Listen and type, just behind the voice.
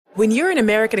When you're an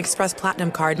American Express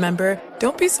Platinum card member,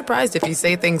 don't be surprised if you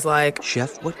say things like,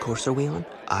 "Chef, what course are we on?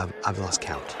 I've lost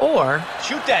count." Or,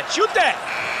 "Shoot that, shoot that!"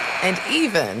 And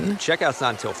even, "Checkout's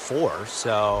not until 4,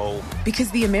 so..."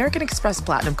 Because the American Express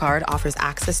Platinum Card offers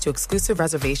access to exclusive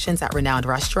reservations at renowned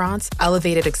restaurants,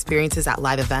 elevated experiences at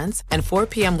live events, and 4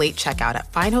 p.m. late checkout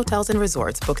at fine hotels and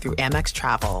resorts booked through Amex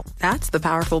Travel. That's the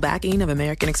powerful backing of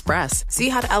American Express. See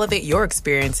how to elevate your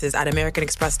experiences at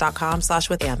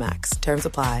americanexpress.com/withAmex. Terms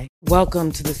apply.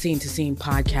 Welcome to the Scene to Scene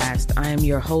podcast. I am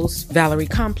your host, Valerie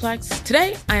Complex.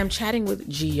 Today, I am chatting with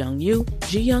Ji Young Yu.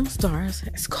 Ji Young stars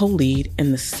as co-lead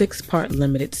in the 6-part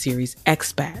limited series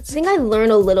Expats. I think I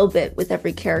learn a little bit with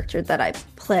every character that I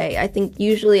play. I think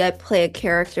usually I play a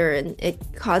character and it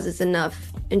causes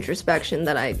enough introspection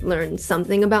that I learn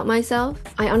something about myself.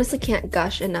 I honestly can't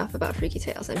gush enough about Freaky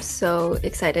Tales. I'm so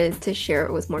excited to share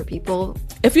it with more people.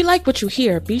 If you like what you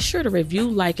hear, be sure to review,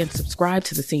 like, and subscribe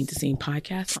to the Scene to Scene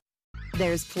podcast.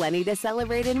 There's plenty to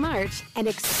celebrate in March and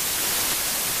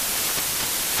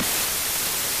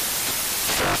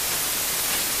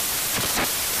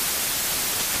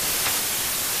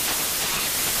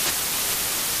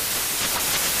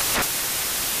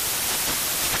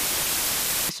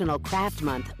National Craft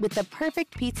Month with the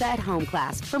perfect pizza at home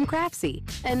class from Craftsy.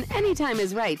 And anytime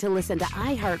is right to listen to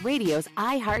iHeartRadio's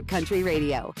iHeartCountry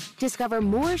Radio. Discover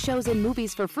more shows and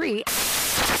movies for free.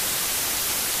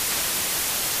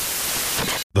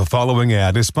 The following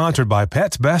ad is sponsored by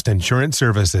Pets Best Insurance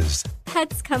Services.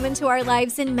 Pets come into our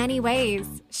lives in many ways.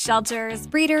 Shelters,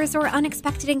 breeders, or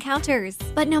unexpected encounters.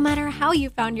 But no matter how you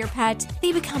found your pet,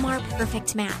 they become our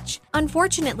perfect match.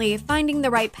 Unfortunately, finding the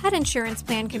right pet insurance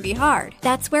plan can be hard.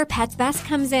 That's where Pets Best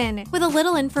comes in. With a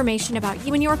little information about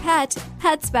you and your pet,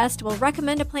 Pets Best will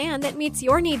recommend a plan that meets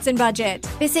your needs and budget.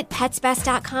 Visit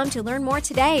PetsBest.com to learn more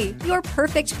today. Your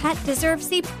perfect pet deserves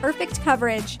the perfect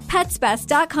coverage.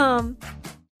 PetsBest.com.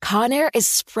 Conair is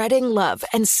spreading love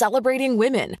and celebrating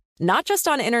women, not just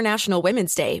on International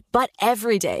Women's Day, but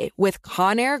every day with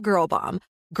Conair Girl Bomb.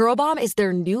 Girl Bomb is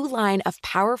their new line of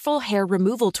powerful hair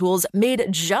removal tools made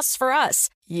just for us.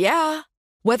 Yeah.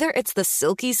 Whether it's the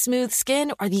silky smooth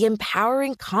skin or the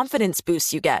empowering confidence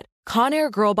boost you get,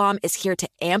 Conair Girl Bomb is here to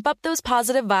amp up those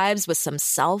positive vibes with some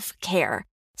self-care.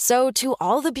 So to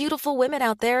all the beautiful women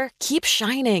out there, keep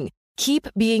shining, keep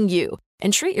being you,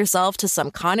 and treat yourself to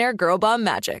some Conair Girl Bomb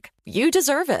magic. You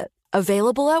deserve it.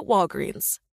 Available at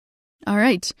Walgreens. All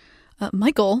right.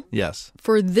 Michael. Yes.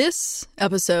 For this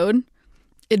episode,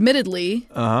 admittedly,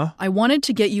 I wanted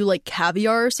to get you like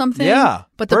caviar or something. Yeah,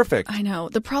 but perfect. I know.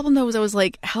 The problem though was I was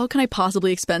like, how can I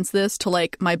possibly expense this to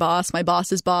like my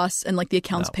boss's boss, and like the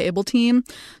accounts payable team?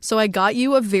 So I got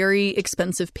you a very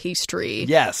expensive pastry.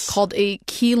 Yes. Called a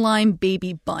key lime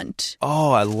baby bunt.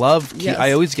 Oh, I love Yes.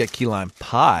 I always get key lime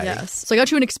pie. Yes. So I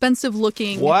got you an expensive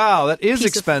looking. Wow, that is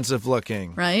expensive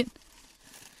looking. Right?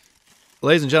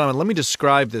 Ladies and gentlemen, let me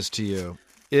describe this to you.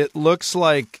 It looks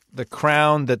like the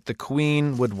crown that the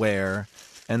queen would wear,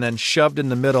 and then shoved in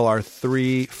the middle are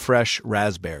 3 fresh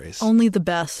raspberries. Only the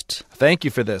best. Thank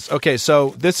you for this. Okay,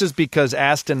 so this is because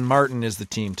Aston Martin is the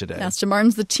team today. Aston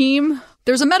Martin's the team.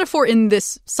 There's a metaphor in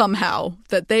this somehow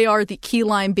that they are the key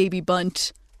lime baby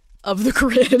bunt of the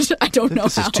grid. I don't know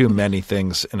This how. is too many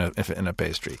things in a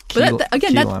pastry. But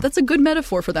that's a good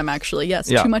metaphor for them, actually. Yes,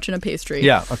 Yeah. too much in a pastry.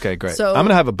 Yeah, okay, great. So, I'm going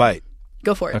to have a bite.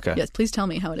 Go for it. Okay. Yes, please tell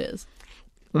me how it is.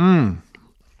 Let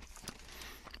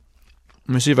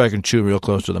me see if I can chew real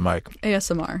close to the mic.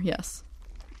 ASMR, yes.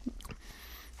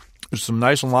 There's some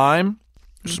nice lime,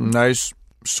 some nice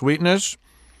sweetness.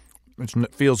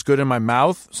 It feels good in my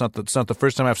mouth. It's not the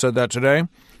first time I've said that today.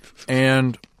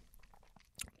 And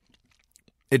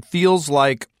it feels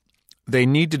like they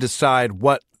need to decide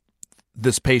what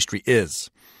this pastry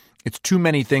is. It's too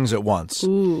many things at once.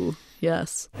 Ooh,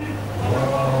 yes.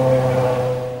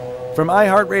 From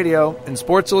iHeartRadio and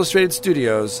Sports Illustrated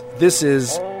Studios, this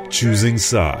is Choosing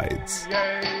Sides.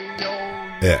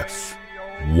 F1.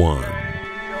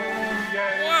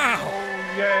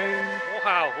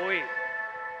 Wow, boy.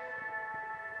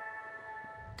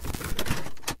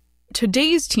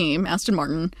 Today's team, Aston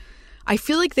Martin, I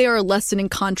feel like they are a lesson in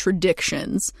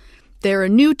contradictions. They're a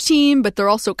new team, but they're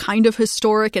also kind of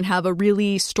historic and have a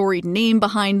really storied name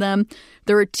behind them.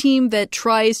 They're a team that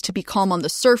tries to be calm on the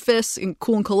surface and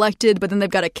cool and collected, but then they've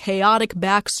got a chaotic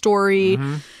backstory.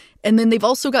 Mm-hmm. And then they've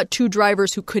also got 2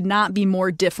 drivers who could not be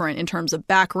more different in terms of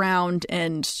background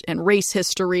and race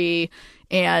history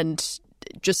and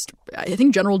just, I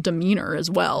think, general demeanor as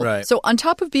well. Right. So on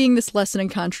top of being this lesson in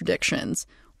contradictions,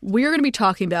 we're going to be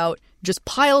talking about just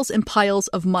piles and piles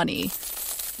of money.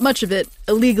 Much of it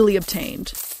illegally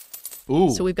obtained.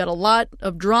 Ooh. So we've got a lot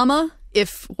of drama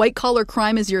If white-collar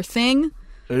crime is your thing,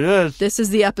 It is. this is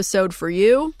the episode for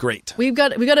you. Great. We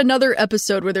got another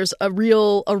episode where there's a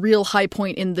real high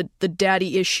point in the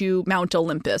daddy issue Mount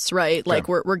Olympus, right? Like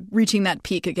we're reaching that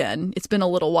peak again. It's been a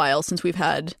little while since we've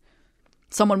had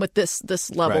someone with this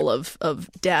level of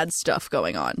dad stuff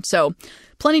going on. So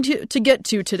plenty to get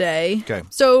to today. Okay.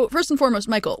 So first and foremost,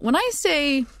 Michael, when I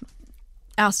say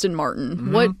Aston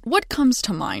Martin, what comes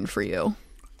to mind for you?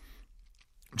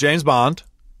 James Bond.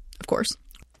 Of course.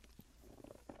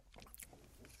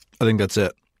 I think that's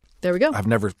it. There we go. I've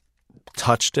never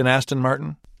touched an Aston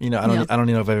Martin. I don't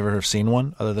even know if I've ever seen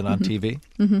one other than on TV.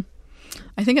 Mm-hmm.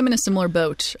 I think I'm in a similar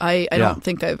boat. I don't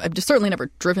think I've just certainly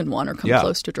never driven one or come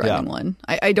close to driving one.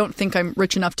 I don't think I'm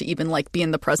rich enough to even be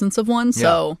in the presence of one.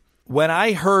 So when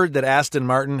I heard that Aston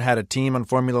Martin had a team on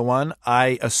Formula One,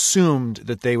 I assumed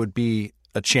that they would be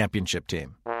a championship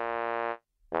team.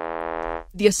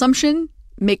 The assumption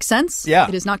makes sense. Yeah.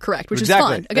 It is not correct, which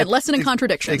Exactly. is fun. Again, lesson in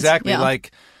contradictions. Exactly. Yeah.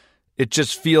 It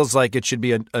just feels like it should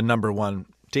be a number one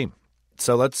team.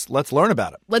 So let's learn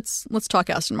about it. Let's talk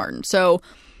Aston Martin. So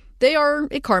they are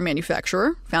a car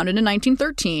manufacturer founded in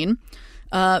 1913,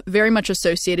 very much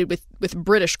associated with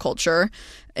British culture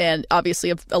and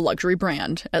obviously a luxury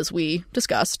brand, as we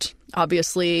discussed.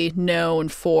 Obviously known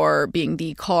for being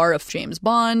the car of James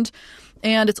Bond.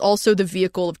 And it's also the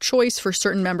vehicle of choice for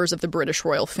certain members of the British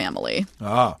royal family.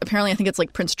 Apparently, I think it's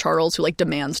Prince Charles who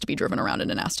demands to be driven around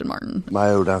in an Aston Martin. My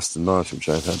old Aston Martin, which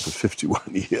I've had for 51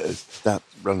 years, that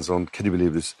runs on, can you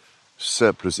believe this,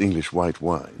 surplus English white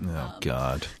wine. Oh,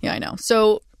 God. Yeah, I know.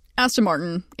 So Aston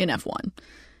Martin in F1.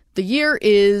 The year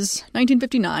is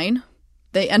 1959.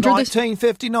 They enter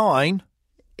 1959?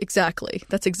 Exactly.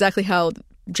 That's exactly how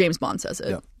James Bond says it.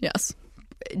 Yeah. Yes.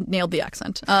 Nailed the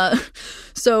accent.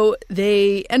 So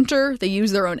they enter, they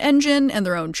use their own engine and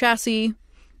their own chassis,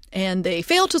 and they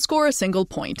fail to score a single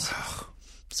point.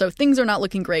 So things are not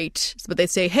looking great. But they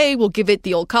say, hey, we'll give it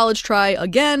the old college try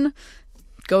again.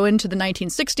 Go into the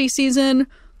 1960 season,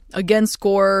 again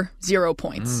score 0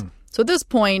 points. So at this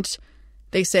point,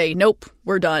 they say, nope,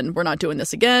 we're done. We're not doing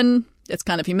this again. It's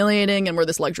kind of humiliating, and we're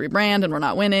this luxury brand, and we're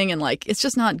not winning, and it's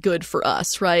just not good for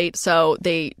us, right? So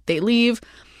they leave.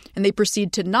 And they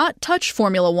proceed to not touch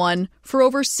Formula One for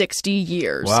over 60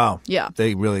 years. Wow. Yeah.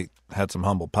 They really had some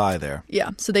humble pie there.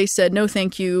 Yeah. So they said, no,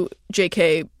 thank you,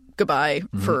 JK, goodbye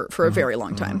for a very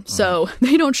long time. So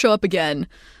they don't show up again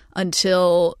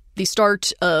until the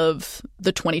start of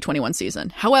the 2021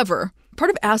 season. However,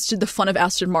 part of the fun of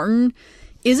Aston Martin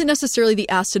isn't necessarily the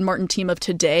Aston Martin team of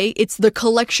today. It's the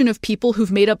collection of people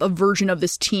who've made up a version of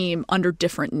this team under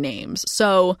different names.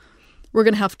 So we're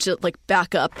going to have to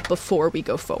back up before we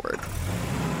go forward.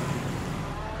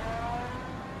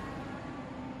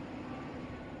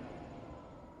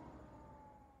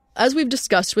 As we've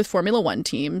discussed with Formula One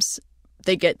teams,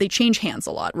 they change hands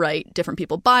a lot, right? Different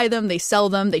people buy them, they sell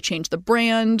them, they change the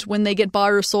brand when they get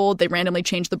bought or sold. They randomly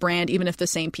change the brand even if the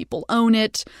same people own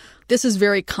it. This is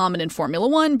very common in Formula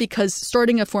One because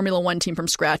starting a Formula One team from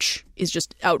scratch is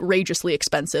just outrageously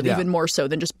expensive, even more so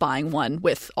than just buying one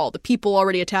with all the people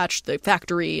already attached, the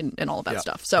factory, and all of that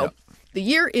stuff. So the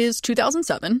year is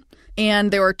 2007, and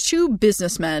there are two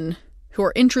businessmen who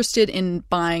are interested in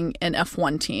buying an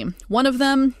F1 team. One of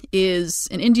them is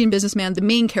an Indian businessman, the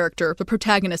main character, the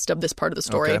protagonist of this part of the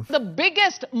story. The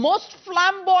biggest, most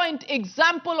flamboyant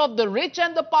example of the rich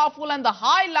and the powerful and the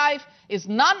high life is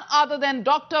none other than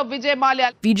Dr. Vijay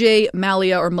Mallya. Vijay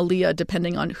Mallya or Malia,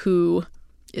 depending on who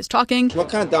is talking. What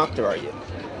kind of doctor are you?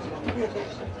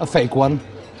 A fake one.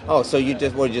 Oh, so you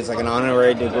just an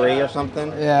honorary degree or something?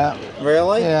 Yeah.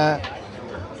 Really? Yeah.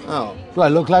 Oh. Do I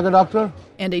look like a doctor?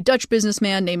 And a Dutch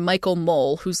businessman named Michael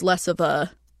Mole, who's less of a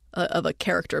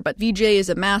character. But Vijay is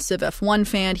a massive F1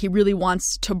 fan. He really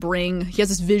wants to he has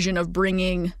this vision of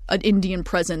bringing an Indian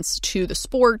presence to the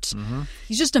sport.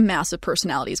 He's just a massive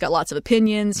personality. He's got lots of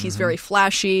opinions. He's very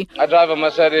flashy. I drive a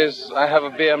Mercedes. I have a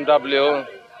BMW.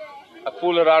 I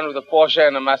fool around with a Porsche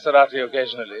and a Maserati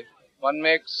occasionally. One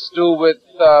makes do with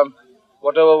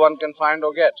whatever one can find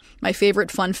or get. My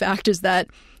favorite fun fact is that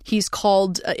he's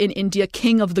called in India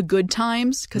King of the Good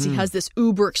Times because he has this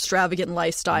uber extravagant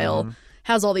lifestyle,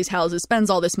 has all these houses,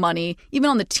 spends all this money. Even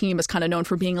on the team is kind of known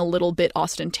for being a little bit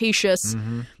ostentatious.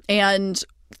 And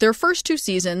their first two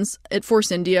seasons at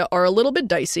Force India are a little bit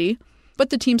dicey, but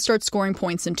the team starts scoring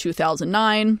points in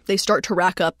 2009. They start to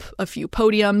rack up a few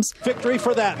podiums. Victory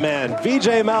for that man,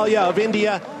 Vijay Mallya of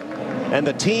India, and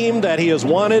the team that he has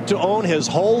wanted to own his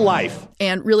whole life.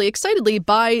 And really excitedly,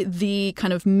 by the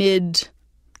kind of mid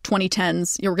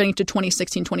 2010s, we're getting to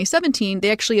 2016, 2017,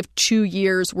 they actually have 2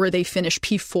 years where they finish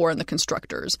P4 in the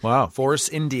constructors. Wow. Force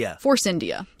India.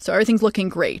 So everything's looking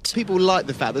great. People like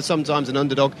the fact that sometimes an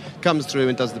underdog comes through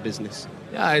and does the business.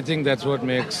 Yeah, I think that's what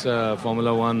makes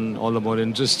Formula One all the more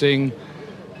interesting.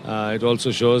 It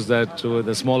also shows that with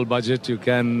a small budget, you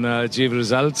can achieve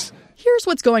results. Here's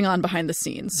what's going on behind the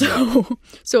scenes.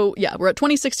 So we're at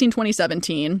 2016,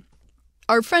 2017.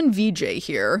 Our friend VJ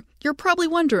here, you're probably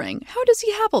wondering, how does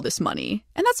he have all this money?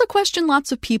 And that's a question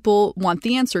lots of people want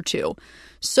the answer to.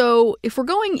 So if we're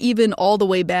going even all the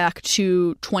way back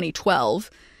to 2012,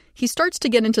 he starts to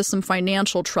get into some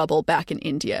financial trouble back in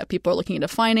India. People are looking into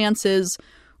finances,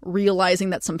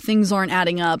 realizing that some things aren't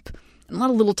adding up. And a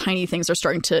lot of little tiny things are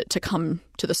starting to come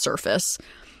to the surface.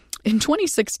 In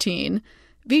 2016,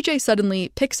 Vijay suddenly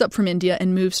picks up from India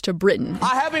and moves to Britain.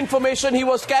 I have information he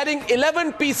was carrying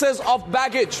 11 pieces of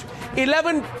baggage,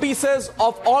 11 pieces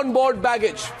of onboard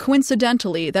baggage.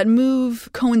 Coincidentally, that move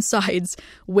coincides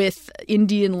with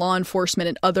Indian law enforcement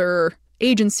and other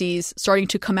agencies starting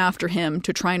to come after him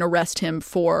to try and arrest him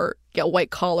for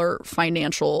white-collar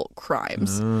financial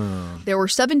crimes. There were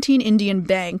 17 Indian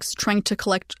banks trying to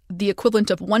collect the equivalent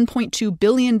of $1.2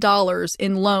 billion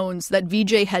in loans that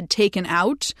Vijay had taken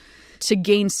out to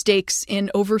gain stakes in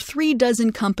over 3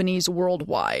 dozen companies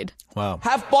worldwide. Wow.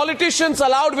 Have politicians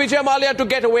allowed Vijay Mallya to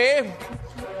get away?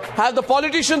 Have the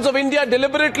politicians of India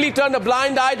deliberately turned a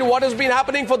blind eye to what has been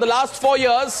happening for the last 4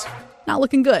 years? Not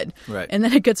looking good. Right. And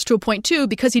then it gets to a point, too,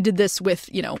 because he did this with,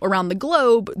 around the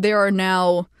globe, there are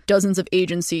now dozens of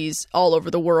agencies all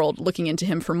over the world looking into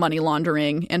him for money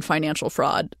laundering and financial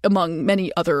fraud, among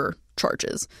many other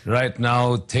charges. Right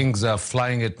now, things are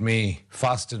flying at me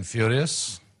fast and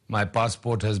furious. My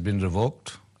passport has been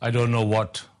revoked. I don't know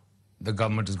what the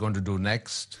government is going to do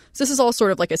next. So this is all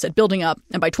sort of, like I said, building up.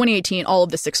 And by 2018, all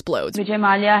of this explodes. Vijay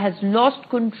Mallya has lost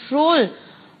control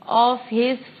of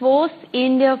his Force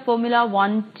India Formula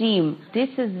One team. This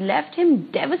has left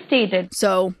him devastated.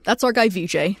 So that's our guy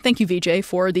Vijay. Thank you, Vijay,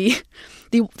 for the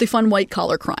fun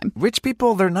white-collar crime. Rich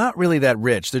people, they're not really that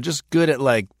rich. They're just good at,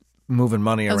 moving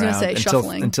money around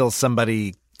until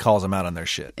somebody calls them out on their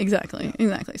shit. Exactly.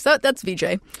 So that's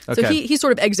Vijay. Okay. So he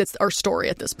sort of exits our story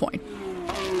at this point.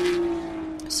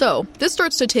 So this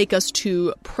starts to take us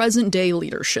to present-day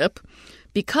leadership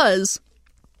because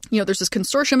there's this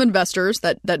consortium of investors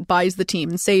that buys the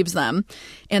team and saves them.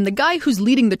 And the guy who's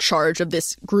leading the charge of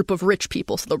this group of rich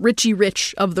people, so the richie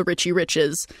rich of the richie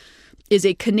riches, is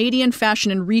a Canadian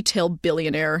fashion and retail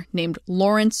billionaire named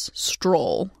Lawrence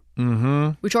Stroll,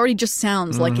 which already just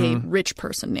sounds like a rich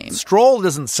person name. Stroll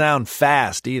doesn't sound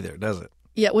fast either, does it?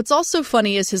 Yeah, what's also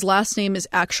funny is his last name is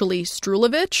actually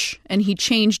Strulovich, and he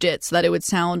changed it so that it would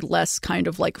sound less kind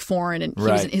of like foreign. And he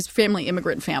was his family,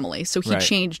 immigrant family, so he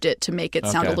changed it to make it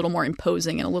sound a little more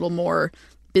imposing and a little more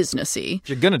businessy. If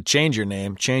you're going to change your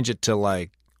name, change it to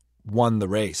won the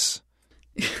race.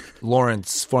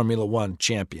 Lawrence Formula One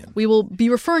champion. We will be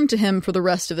referring to him for the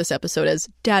rest of this episode as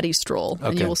Daddy Stroll,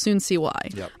 and you will soon see why.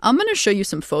 Yep. I'm going to show you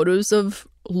some photos of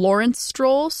Lawrence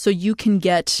Stroll so you can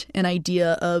get an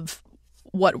idea of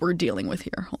what we're dealing with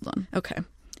here. Hold on. Okay.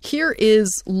 Here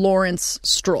is Lawrence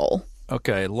Stroll.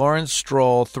 Okay. Lawrence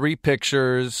Stroll, 3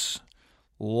 pictures,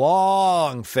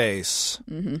 long face,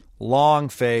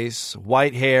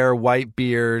 white hair, white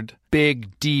beard,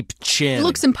 big, deep chin. It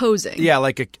looks imposing. Yeah,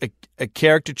 like a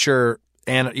caricature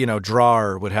and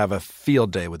drawer would have a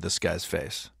field day with this guy's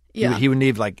face. Yeah. He would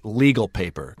need legal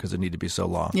paper because it need to be so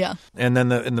long. Yeah. And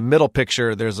then in the middle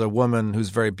picture, there's a woman who's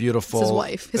very beautiful. It's his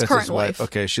wife, his That's current his wife.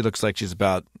 Okay, she looks like she's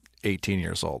about 18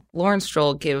 years old. Lawrence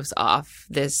Stroll gives off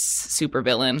this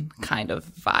supervillain kind of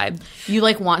vibe. You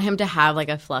want him to have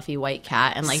a fluffy white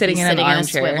cat and sitting in a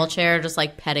swivel chair, just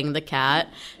petting the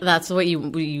cat. That's what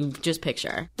you just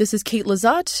picture. This is Kate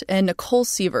Lizotte and Nicole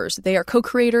Sievers. They are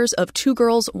co-creators of Two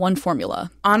Girls, One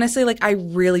Formula. Honestly, I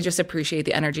really just appreciate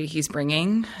the energy he's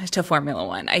bringing to Formula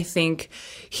One. I think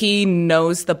he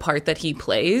knows the part that he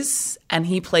plays, and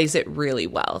he plays it really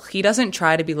well. He doesn't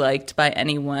try to be liked by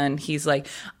anyone. He's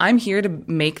I'm here to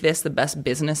make this the best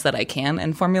business that I can,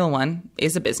 and Formula One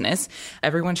is a business.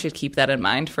 Everyone should keep that in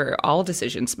mind for all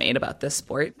decisions made about this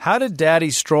sport. How did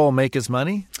Daddy Stroll make his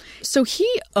money? So he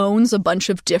owns a bunch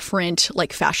of different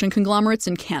fashion conglomerates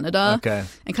in Canada. Okay.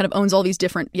 And kind of owns all these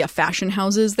different fashion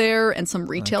houses there and some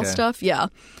retail stuff. Yeah.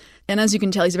 And as you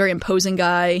can tell, he's a very imposing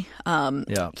guy.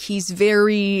 He's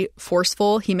very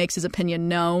forceful. He makes his opinion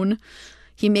known.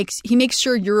 He makes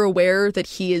sure you're aware that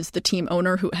he is the team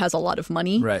owner who has a lot of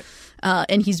money. Right.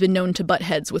 And he's been known to butt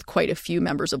heads with quite a few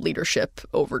members of leadership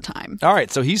over time. All right.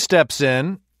 So he steps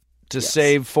in to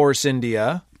save Force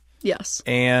India. Yes.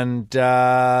 And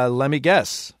let me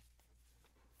guess.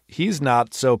 He's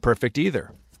not so perfect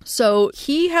either. So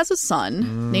he has a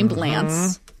son named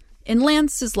Lance. And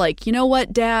Lance is like, you know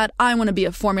what, Dad? I want to be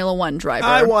a Formula One driver.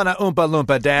 I want to Oompa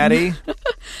Loompa, Daddy.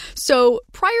 So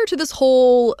prior to this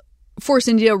whole Force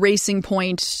India Racing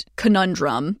Point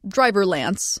conundrum, driver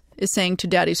Lance is saying to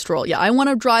Daddy Stroll, yeah, I want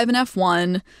to drive an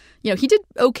F1. You know, he did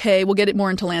okay. We'll get more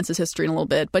into Lance's history in a little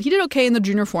bit. But he did okay in the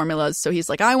junior formulas. So he's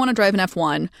like, I want to drive an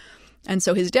F1. And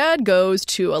so his dad goes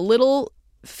to a little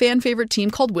fan favorite team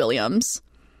called Williams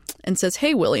and says,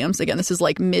 hey, Williams, again, this is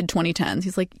like mid-2010s.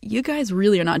 He's like, you guys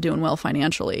really are not doing well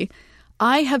financially.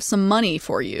 I have some money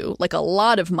for you, like a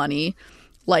lot of money,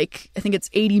 like I think it's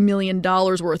 $80 million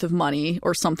worth of money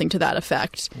or something to that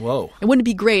effect. Whoa. It wouldn't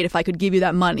it be great if I could give you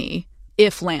that money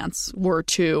if Lance were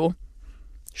to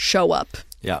show up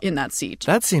in that seat.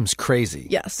 That seems crazy.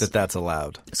 Yes. That's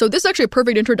allowed. So this is actually a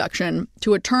perfect introduction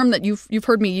to a term that you've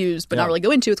heard me use but not really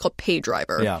go into. It's called pay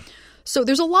driver. Yeah. So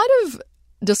there's a lot of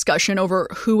discussion over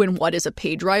who and what is a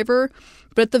pay driver,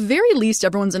 but at the very least,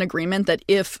 everyone's in agreement that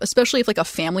especially if like a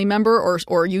family member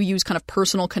or you use kind of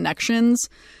personal connections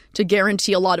to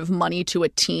guarantee a lot of money to a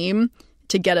team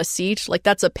to get a seat, like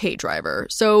that's a pay driver.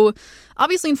 So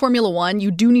obviously in Formula One,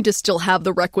 you do need to still have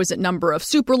the requisite number of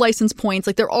super license points.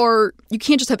 Like you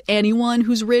can't just have anyone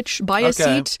who's rich buy a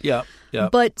seat. Yeah.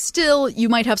 But still, you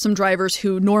might have some drivers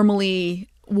who normally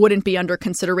wouldn't be under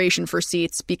consideration for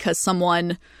seats because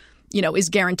someone, is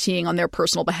guaranteeing on their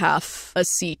personal behalf a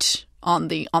seat on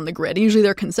the grid. Usually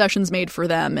there are concessions made for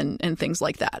them and things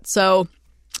like that. So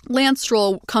Lance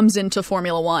Stroll comes into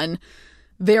Formula One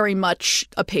very much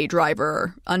a pay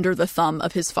driver under the thumb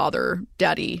of his father,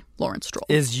 Daddy Lawrence Stroll.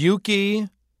 Is Yuki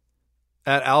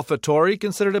at AlphaTauri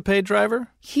considered a paid driver?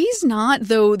 He's not,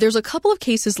 though. There's a couple of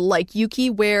cases like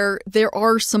Yuki where there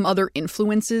are some other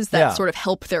influences that sort of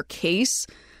help their case.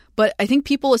 But I think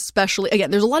people especially,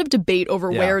 again, there's a lot of debate over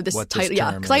where this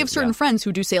title, because I have certain friends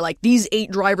who do say like these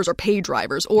 8 drivers are paid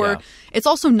drivers, or it's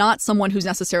also not someone who's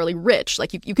necessarily rich.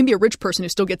 Like you can be a rich person who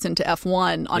still gets into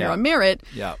F1 on your own merit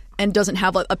and doesn't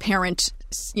have a parent,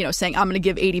 saying I'm going to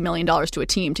give $80 million to a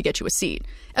team to get you a seat.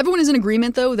 Everyone is in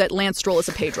agreement, though, that Lance Stroll is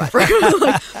a paid driver.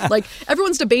 like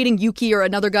everyone's debating Yuki or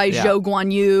another guy, Zhou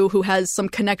Guanyu, who has some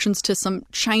connections to some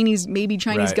Chinese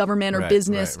government or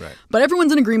business. Right. But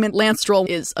everyone's in agreement Lance Stroll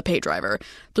is a paid driver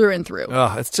through and through.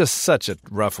 Oh, it's just such a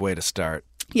rough way to start.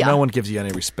 Yeah. No one gives you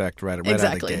any respect right out of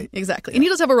the gate. Exactly. And he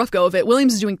does have a rough go of it.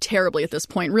 Williams is doing terribly at this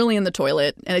point, really in the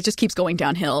toilet, and it just keeps going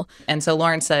downhill. And so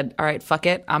Lawrence said, all right, fuck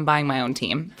it. I'm buying my own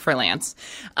team for Lance.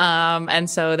 And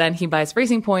so then he buys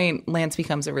Racing Point. Lance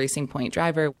becomes a Racing Point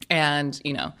driver. And,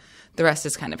 the rest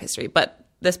is kind of history. But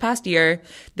this past year,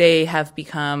 they have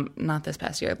become, not this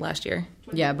past year, last year.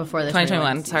 Yeah, before the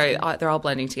 2021. Sorry, they're all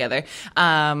blending together.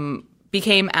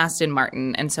 Became Aston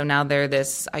Martin, and so now they're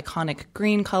this iconic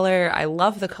green color. I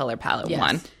love the color palette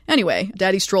one. Anyway,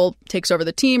 Daddy Stroll takes over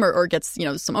the team or gets,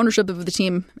 some ownership of the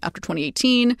team after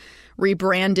 2018,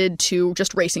 rebranded to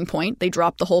just Racing Point. They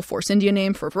dropped the whole Force India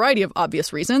name for a variety of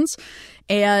obvious reasons.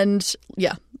 And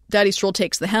Daddy Stroll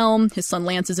takes the helm. His son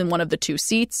Lance is in one of the 2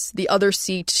 seats. The other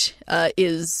seat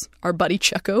is our buddy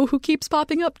Checo, who keeps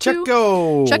popping up too.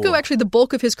 Checo, actually, the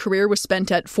bulk of his career was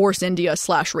spent at Force India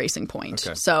 / Racing Point.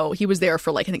 Okay. So he was there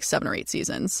for I think 7 or 8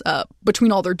 seasons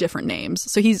between all their different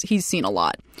names. So he's seen a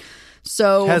lot.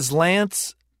 So has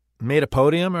Lance made a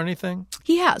podium or anything?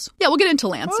 He has. Yeah, we'll get into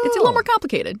Lance. It's a little more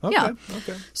complicated. Okay. Yeah.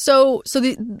 Okay. So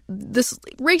this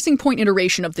Racing Point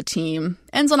iteration of the team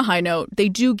ends on a high note. They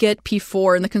do get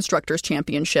P4 in the Constructors'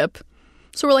 Championship.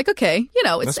 So we're like, okay,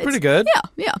 it's pretty good.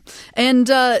 Yeah. And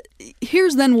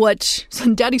here's then what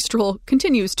Daddy Stroll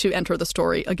continues to enter the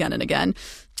story again and again.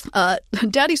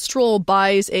 Daddy Stroll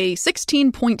buys a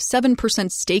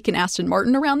 16.7% stake in Aston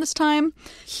Martin around this time.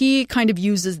 He kind of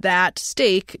uses that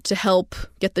stake to help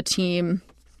get the team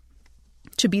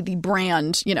to be the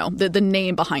brand, the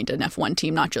name behind an F1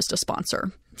 team, not just a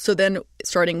sponsor. So then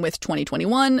starting with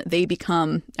 2021, they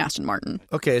become Aston Martin.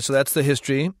 Okay, so that's the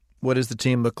history. What does the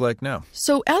team look like now?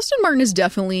 So Aston Martin is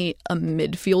definitely a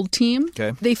midfield team.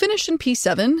 Okay. They finished in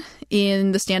P7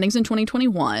 in the standings in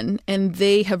 2021, and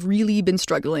they have really been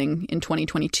struggling in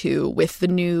 2022 with the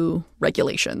new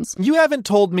regulations. You haven't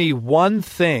told me one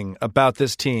thing about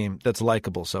this team that's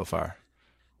likable so far.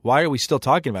 Why are we still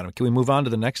talking about them? Can we move on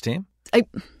to the next team?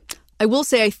 I will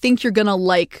say I think you're going to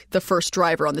like the first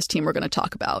driver on this team we're going to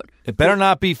talk about. It better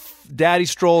not be Daddy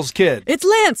Stroll's kid. It's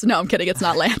Lance. No, I'm kidding. It's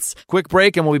not Lance. Quick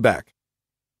break and we'll be back.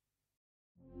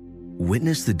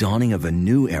 Witness the dawning of a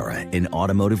new era in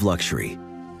automotive luxury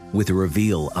with a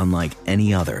reveal unlike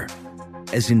any other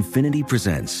as Infiniti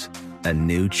presents a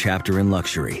new chapter in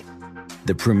luxury,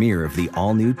 the premiere of the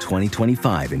all-new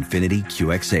 2025 Infiniti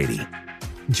QX80.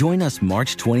 Join us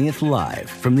March 20th live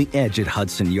from the Edge at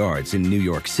Hudson Yards in New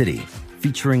York City,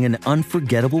 featuring an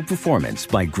unforgettable performance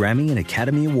by Grammy and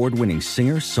Academy Award-winning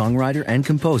singer, songwriter, and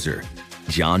composer,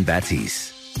 Jon Batiste.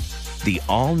 The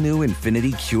all-new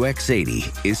Infiniti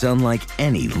QX80 is unlike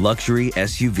any luxury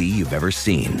SUV you've ever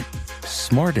seen.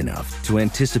 Smart enough to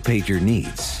anticipate your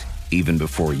needs, even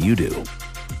before you do.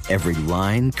 Every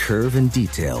line, curve, and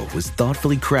detail was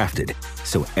thoughtfully crafted,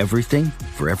 so everything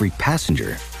for every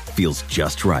passenger feels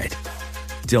just right.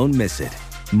 Don't miss it.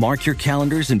 Mark your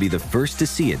calendars and be the first to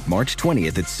see it March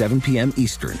 20th at 7 p.m.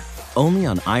 Eastern, only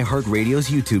on iHeartRadio's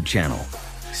YouTube channel.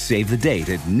 Save the date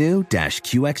at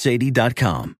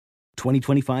new-QX80.com.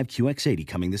 2025 QX80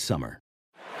 coming this summer.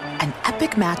 An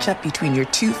epic matchup between your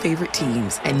two favorite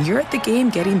teams, and you're at the game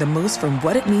getting the most from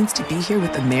what it means to be here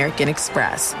with American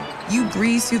Express. You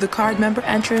breeze through the card member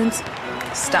entrance,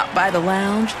 stop by the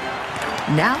lounge.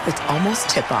 Now it's almost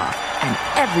tip-off, and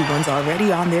everyone's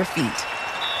already on their feet.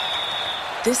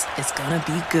 This is gonna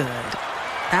be good.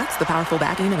 That's the powerful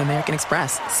backing of American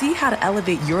Express. See how to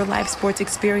elevate your live sports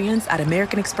experience at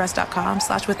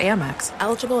americanexpress.com/withAmex.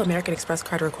 Eligible American Express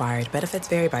card required. Benefits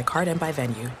vary by card and by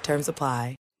venue. Terms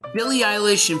apply. Billie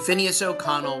Eilish and Phineas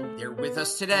O'Connell, they're with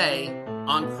us today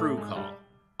on Crew Call.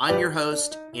 I'm your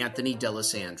host, Anthony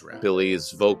D'Alessandro.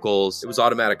 Billie's vocals, it was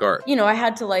automatic art. You know, I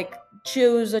had to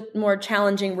choose a more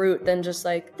challenging route than just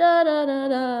da da da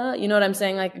da. You know what I'm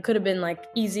saying? It could have been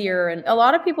easier. And a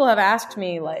lot of people have asked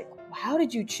me how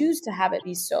did you choose to have it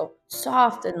be so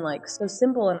soft and so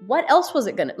simple? And what else was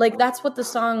it gonna that's what the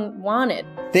song wanted.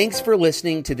 Thanks for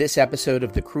listening to this episode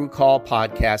of the Crew Call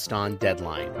podcast on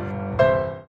Deadline.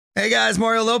 Hey guys,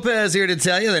 Mario Lopez here to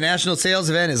tell you the national sales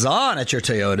event is on at your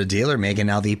Toyota dealer, making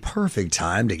now the perfect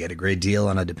time to get a great deal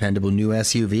on a dependable new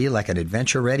SUV like an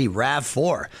adventure-ready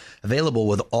RAV4. Available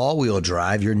with all-wheel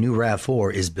drive, your new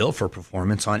RAV4 is built for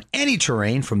performance on any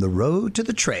terrain from the road to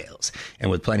the trails. And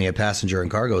with plenty of passenger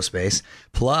and cargo space,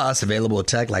 plus available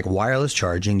tech like wireless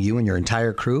charging, you and your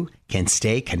entire crew can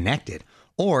stay connected.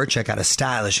 Or check out a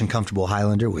stylish and comfortable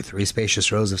Highlander with 3 spacious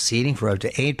rows of seating for up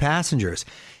to 8 passengers.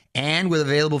 And with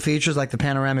available features like the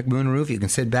panoramic moonroof, you can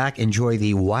sit back, enjoy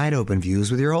the wide-open views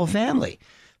with your whole family.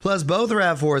 Plus, both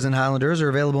RAV4s and Highlanders are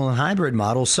available in hybrid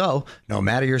models, so no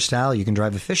matter your style, you can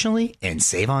drive efficiently and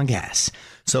save on gas.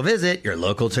 So visit your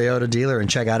local Toyota dealer and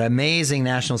check out amazing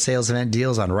national sales event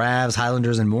deals on RAVs,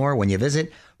 Highlanders, and more when you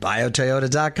visit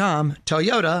biotoyota.com.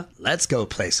 Toyota, let's go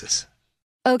places.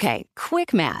 Okay,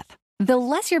 quick math. The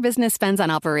less your business spends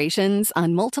on operations,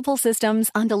 on multiple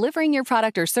systems, on delivering your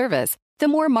product or service, the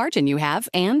more margin you have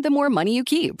and the more money you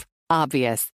keep.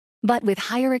 Obvious. But with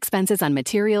higher expenses on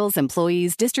materials,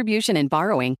 employees, distribution, and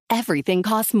borrowing, everything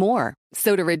costs more.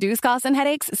 So to reduce costs and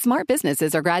headaches, smart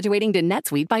businesses are graduating to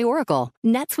NetSuite by Oracle.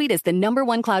 NetSuite is the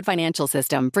 #1 cloud financial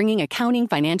system, bringing accounting,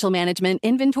 financial management,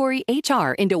 inventory,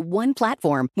 HR into one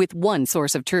platform with one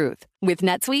source of truth. With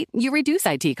NetSuite, you reduce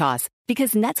IT costs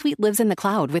because NetSuite lives in the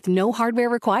cloud with no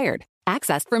hardware required,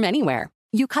 accessed from anywhere.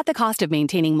 You cut the cost of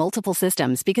maintaining multiple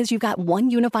systems because you've got one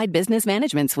unified business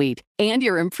management suite. And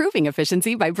you're improving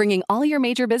efficiency by bringing all your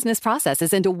major business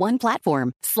processes into one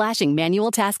platform, slashing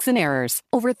manual tasks and errors.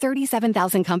 Over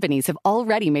 37,000 companies have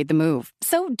already made the move.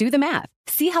 So do the math.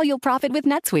 See how you'll profit with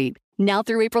NetSuite. Now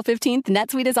through April 15th,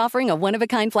 NetSuite is offering a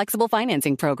one-of-a-kind flexible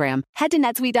financing program. Head to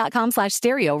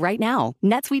netsuite.com/stereo right now.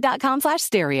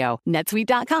 netsuite.com/stereo.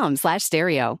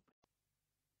 netsuite.com/stereo.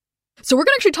 So we're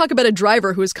going to actually talk about a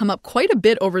driver who has come up quite a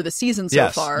bit over the season so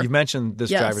far. Yes, you've mentioned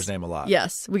this driver's name a lot.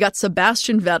 Yes, we got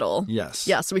Sebastian Vettel. Yes.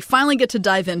 Yeah, so we finally get to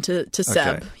dive into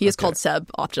Seb. Okay. He is called Seb,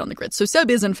 often on the grid. So Seb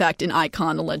is, in fact, an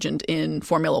icon, a legend in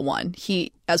Formula One.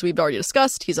 He, as we've already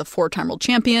discussed, he's a 4-time world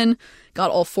champion, got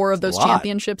all 4 of those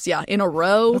championships, in a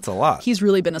row. That's a lot. He's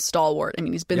really been a stalwart. I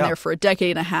mean, he's been there for a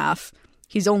decade and a half.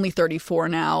 He's only 34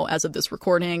 now as of this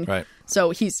recording. Right.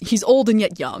 So he's old and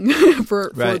yet young for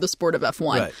the sport of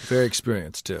F1. Right. Very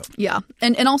experienced, too. Yeah.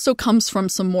 And also comes from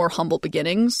some more humble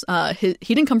beginnings. He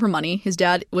didn't come from money. His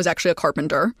dad was actually a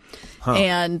carpenter.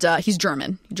 And he's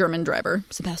German driver,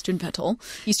 Sebastian Vettel.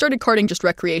 He started karting just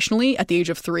recreationally at the age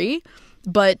of 3,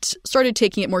 but started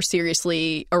taking it more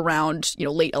seriously around,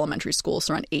 late elementary school,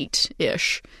 so around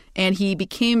 8-ish. And he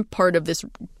became part of this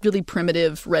really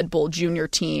primitive Red Bull junior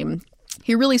team.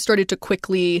 He really started to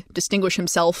quickly distinguish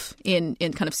himself in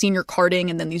kind of senior karting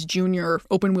and then these junior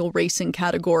open-wheel racing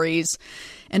categories.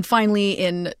 And finally,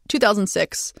 in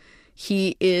 2006,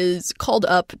 he is called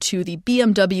up to the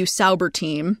BMW Sauber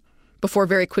team before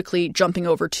very quickly jumping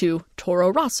over to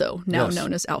Toro Rosso, now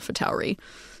known as AlphaTauri.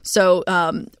 So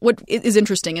what is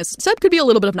interesting is Seb could be a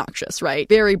little bit obnoxious, right?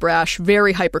 Very brash,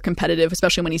 very hyper-competitive,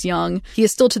 especially when he's young. He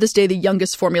is still to this day the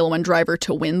youngest Formula One driver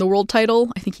to win the world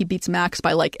title. I think he beats Max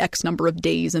by like X number of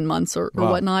days and months or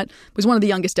whatnot. He was one of the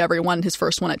youngest ever. He won his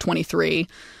first one at 23.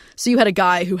 So you had a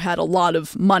guy who had a lot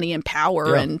of money and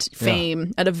power and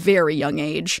fame at a very young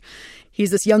age.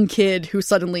 He's this young kid who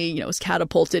suddenly, is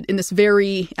catapulted in this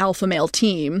very alpha male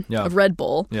team of Red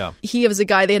Bull. Yeah. He was a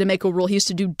guy, they had to make a rule. He used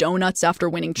to do donuts after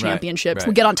winning championships.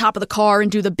 Would get on top of the car and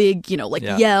do the big,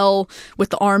 yell with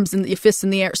the arms and the fists in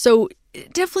the air. So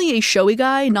definitely a showy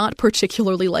guy, not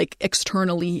particularly like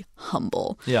externally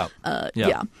humble.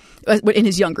 In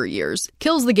his younger years.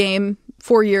 Kills the game,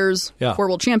 4 years, 4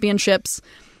 world championships.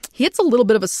 He hits a little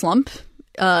bit of a slump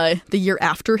the year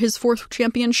after his 4th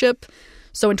championship.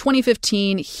 So in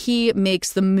 2015, he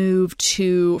makes the move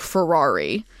to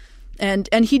Ferrari. And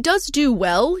he does do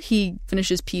well. He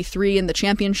finishes P3 in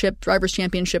the Drivers'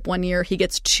 Championship one year. He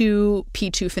gets 2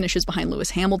 P2 finishes behind Lewis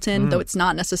Hamilton, though it's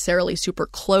not necessarily super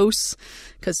close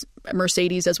because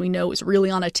Mercedes, as we know, is really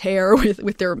on a tear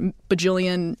with their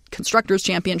bajillion Constructors'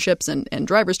 Championships and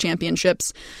Drivers'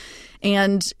 Championships.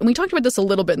 And we talked about this a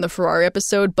little bit in the Ferrari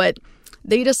episode, but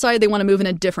they decide they want to move in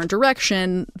a different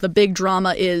direction. The big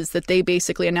drama is that they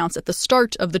basically announced at the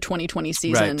start of the 2020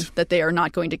 season that they are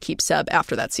not going to keep Seb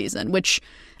after that season, which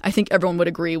I think everyone would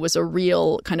agree was a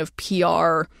real kind of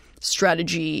PR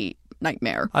strategy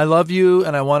nightmare. I love you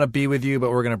and I want to be with you, but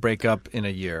we're going to break up in a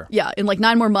year. Yeah, in like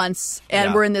 9 more months.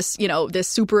 And we're in this, this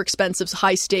super expensive,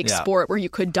 high stakes sport where you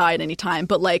could die at any time.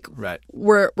 But like,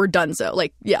 we're donezo.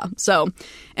 Like, so,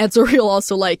 and it's a real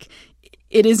also like,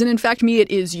 it isn't in fact me, it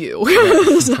is you.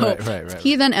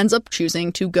 He then ends up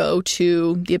choosing to go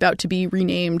to the about to be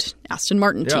renamed Aston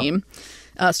Martin team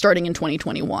starting in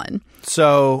 2021.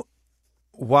 So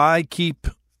why keep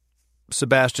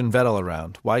Sebastian Vettel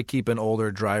around? Why keep an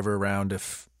older driver around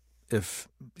if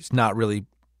he's not really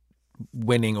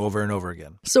winning over and over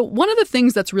again? So one of the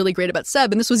things that's really great about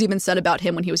Seb, and this was even said about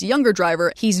him when he was a younger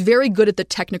driver, he's very good at the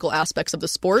technical aspects of the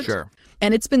sport. Sure.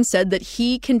 And it's been said that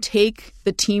he can take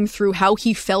the team through how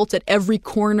he felt at every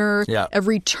corner,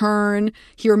 every turn.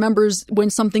 He remembers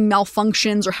when something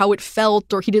malfunctions or how it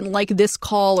felt or he didn't like this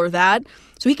call or that.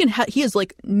 So he has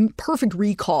like perfect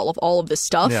recall of all of this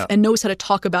stuff and knows how to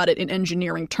talk about it in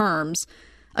engineering terms.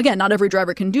 Again, not every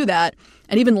driver can do that.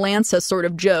 And even Lance has sort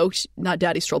of joked, not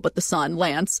Daddy Stroll, but the son,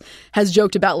 Lance, has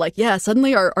joked about like,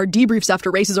 suddenly our debriefs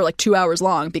after races are like 2 hours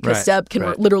long because Seb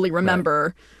can literally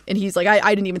remember. And he's like,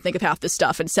 I didn't even think of half this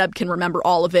stuff. And Seb can remember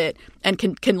all of it and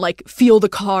can like feel the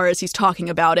car as he's talking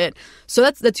about it. So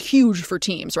that's huge for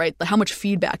teams, right? How much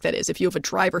feedback that is if you have a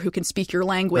driver who can speak your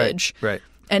language. Right.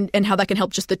 And how that can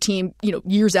help just the team,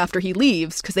 years after he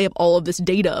leaves because they have all of this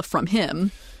data from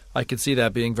him. I could see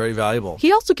that being very valuable.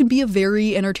 He also can be a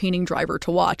very entertaining driver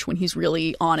to watch when he's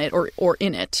really on it or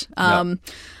in it.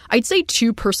 I'd say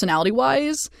too,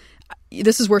 personality-wise,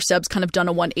 this is where Seb's kind of done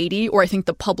a 180, or I think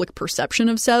the public perception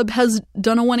of Seb has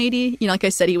done a 180. Like I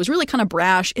said, he was really kind of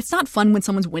brash. It's not fun when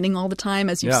someone's winning all the time,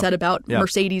 as you said about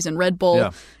Mercedes and Red Bull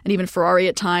and even Ferrari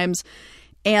at times.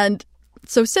 And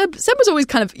so Seb was always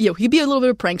kind of, he'd be a little bit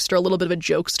of a prankster, a little bit of a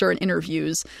jokester in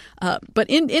interviews. But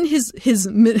in his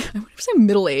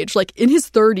middle age, like in his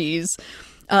 30s,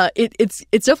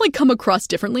 it's definitely come across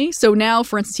differently. So now,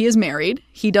 for instance, he is married.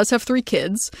 He does have 3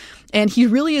 kids. And he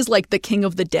really is like the king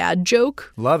of the dad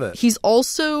joke. Love it. He's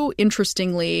also,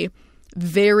 interestingly,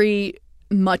 very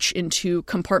much into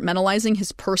compartmentalizing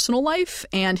his personal life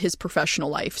and his professional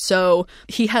life. So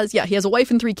he has a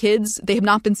wife and 3 kids. They have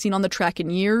not been seen on the track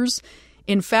in years.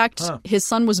 In fact, his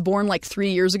son was born like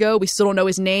 3 years ago. We still don't know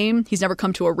his name. He's never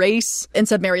come to a race. And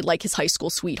Seb married like his high school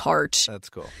sweetheart. That's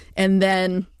cool. And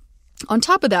then on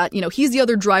top of that, he's the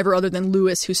other driver other than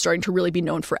Lewis who's starting to really be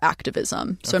known for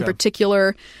activism. So in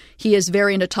particular, he is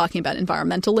very into talking about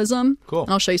environmentalism. Cool.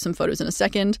 And I'll show you some photos in a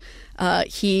second.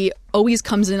 He always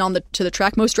comes in to the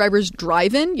track. Most drivers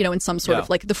drive in some sort of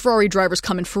like the Ferrari drivers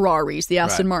come in Ferraris, the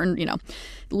Aston Martin,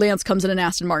 Lance comes in an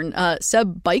Aston Martin.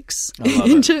 Seb bikes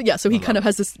into so he kind of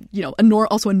has this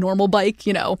also a normal bike,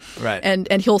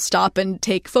 and he'll stop and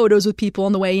take photos with people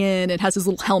on the way in and has his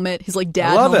little helmet, his like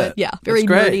dad helmet. It. Very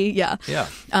nerdy.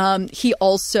 Yeah. He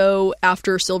also,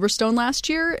 after Silverstone last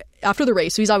year, after the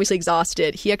race, so he's obviously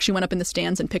exhausted, he actually went up in the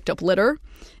stands and picked up litter.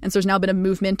 And so there's now been a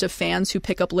movement of fans who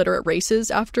pick up litter at races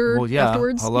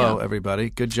afterwards. Hello, everybody.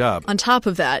 Good job. On top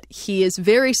of that, he is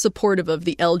very supportive of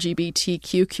the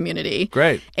LGBTQ community.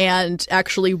 Great. And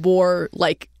actually wore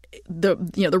like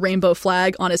the rainbow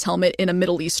flag on his helmet in a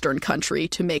Middle Eastern country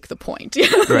to make the point.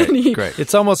 Great.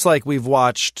 It's almost like we've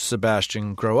watched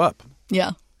Sebastian grow up.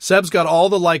 Yeah. Seb's got all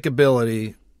the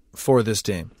likability for this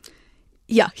team.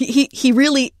 Yeah, he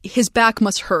really, his back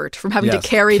must hurt from having to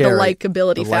carry the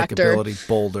likability factor. The likability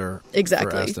boulder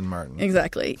for Aston Martin.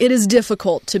 Exactly. It is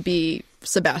difficult to be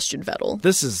Sebastian Vettel.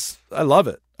 I love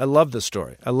it. I love this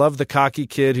story. I love the cocky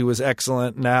kid who was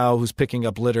excellent now who's picking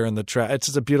up litter in the track. It's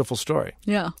just a beautiful story.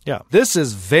 Yeah. Yeah. This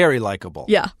is very likable.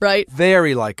 Yeah, right?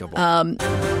 Very likable.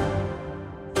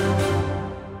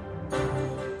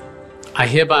 I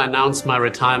hereby announce my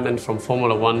retirement from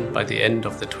Formula One by the end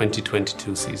of the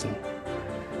 2022 season.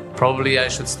 Probably I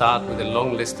should start with a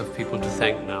long list of people to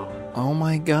thank now. Oh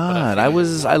my God. I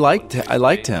liked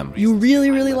him. You really,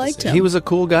 really liked him. He was a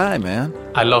cool guy, man.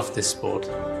 I love this sport.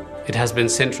 It has been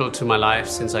central to my life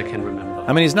since I can remember.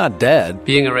 I mean, he's not dead.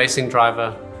 Being a racing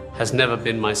driver has never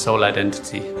been my sole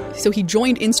identity. So he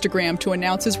joined Instagram to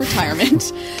announce his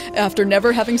retirement after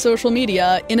never having social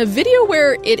media in a video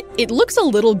where it looks a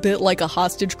little bit like a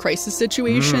hostage crisis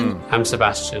situation. I'm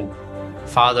Sebastian,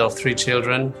 father of 3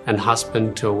 children and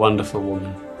husband to a wonderful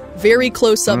woman. Very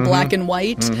close-up black and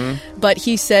white, but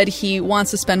he said he wants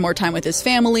to spend more time with his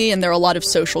family, and there are a lot of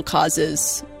social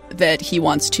causes that he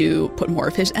wants to put more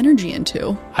of his energy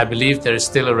into. I believe there is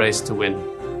still a race to win.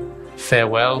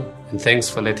 Farewell, and thanks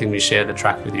for letting me share the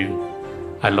track with you.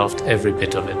 I loved every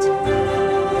bit of it.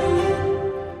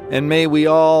 And may we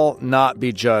all not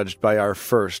be judged by our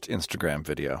first Instagram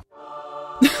video.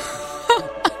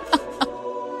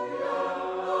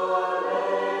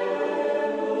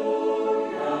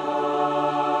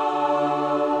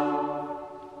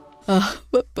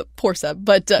 But poor Seb.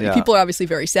 But people are obviously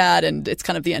very sad, and it's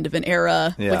kind of the end of an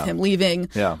era with him leaving.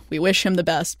 Yeah. We wish him the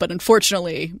best. But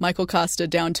unfortunately, Michael Costa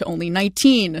down to only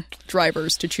 19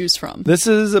 drivers to choose from. This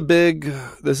is a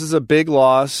big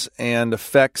loss and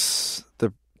affects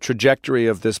the trajectory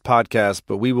of this podcast,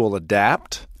 but we will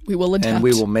adapt. We will adapt. And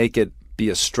we will make it be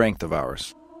a strength of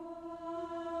ours.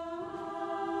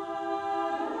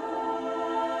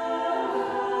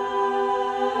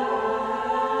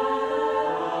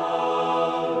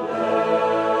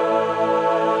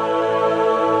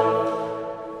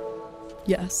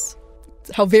 Yes.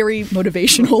 How very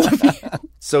motivational of you.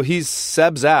 So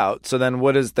Seb's out. So then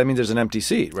that means there's an empty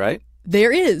seat, right?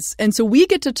 There is. And so we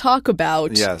get to talk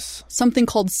about yes. something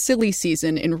called silly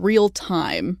season in real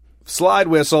time. Slide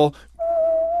whistle.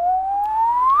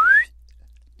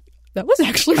 That was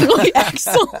actually really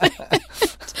excellent.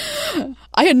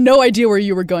 I had no idea where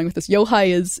you were going with this. Yohai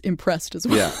is impressed as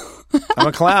well. Yeah. I'm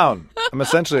a clown. I'm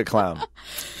essentially a clown.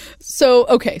 So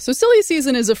silly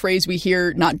season is a phrase we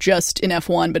hear not just in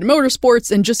F1, but in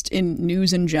motorsports and just in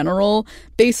news in general.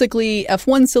 Basically,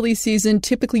 F1 silly season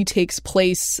typically takes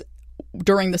place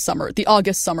during the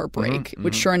August summer break,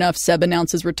 which sure enough, Seb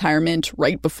announces retirement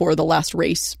right before the last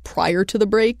race prior to the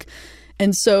break.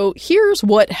 And so here's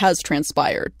what has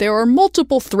transpired. There are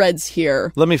multiple threads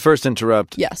here. Let me first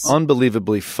interrupt. Yes.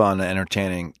 Unbelievably fun and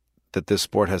entertaining that this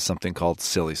sport has something called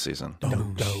silly season.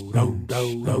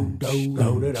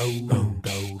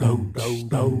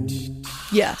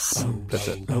 Yes. That's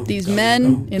it. These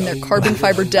men in their carbon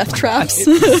fiber death traps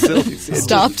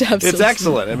stopped to have silly It's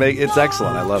excellent. It's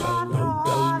excellent. I love it.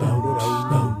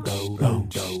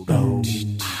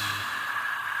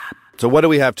 So what do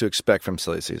we have to expect from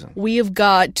silly season? We have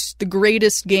got the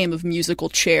greatest game of musical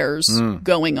chairs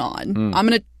going on. I'm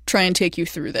going to try and take you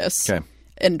through this. Okay.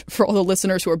 And for all the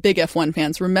listeners who are big F1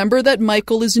 fans, remember that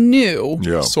Michael is new.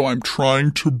 Yeah. So I'm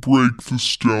trying to break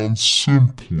this down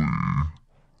simply.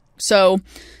 So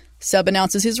Seb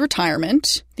announces his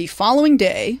retirement the following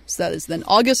day. So that is then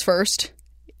August 1st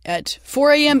at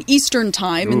 4 a.m. Eastern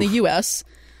time in the U.S.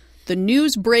 The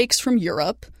news breaks from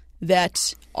Europe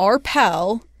that our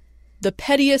pal, the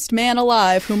pettiest man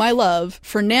alive whom I love,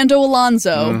 Fernando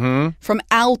Alonso from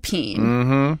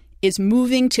Alpine, is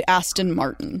moving to Aston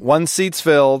Martin. 1 seat's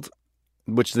filled,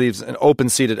 which leaves an open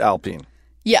seat at Alpine.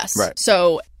 Yes. Right.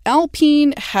 So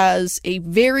Alpine has a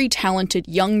very talented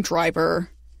young driver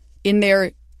in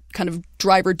their kind of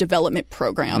driver development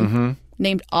program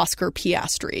named Oscar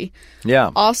Piastri. Yeah.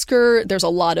 Oscar, there's a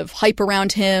lot of hype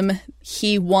around him.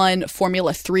 He won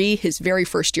Formula 3 his very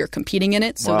first year competing in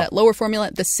it. So that lower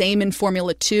formula, the same in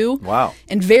Formula 2. Wow.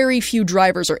 And very few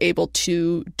drivers are able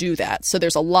to do that. So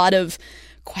there's a lot of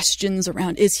questions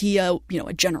around, is he a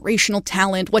generational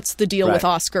talent? What's the deal with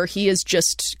Oscar? He has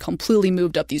just completely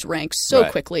moved up these ranks so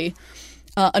quickly.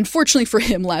 Unfortunately for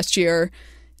him last year,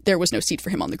 there was no seat for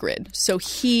him on the grid. So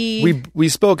we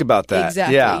spoke about that.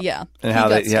 Exactly, yeah. And how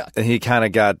and he kind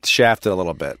of got shafted a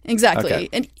little bit. Exactly. Okay.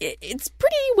 And it's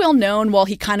pretty well known while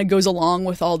he kind of goes along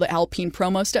with all the Alpine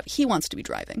promo stuff. He wants to be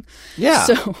driving. Yeah.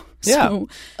 So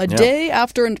a day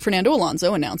after Fernando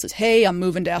Alonso announces, hey, I'm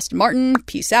moving to Aston Martin,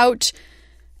 peace out,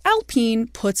 Alpine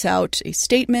puts out a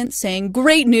statement saying,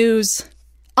 great news.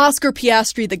 Oscar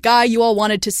Piastri, the guy you all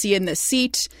wanted to see in this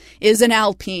seat, is an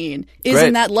Alpine.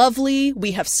 Isn't that lovely?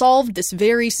 We have solved this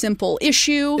very simple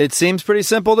issue. It seems pretty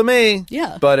simple to me.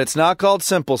 Yeah. But it's not called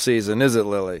simple season, is it,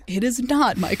 Lily? It is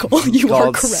not, Michael. You are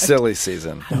correct. It's silly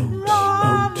season.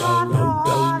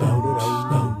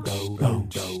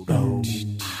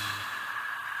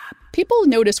 People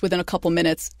notice within a couple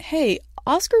minutes, hey,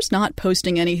 Oscar's not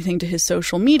posting anything to his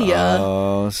social media.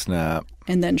 Oh, snap.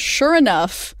 And then sure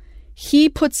enough, he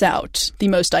puts out the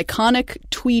most iconic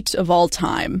tweet of all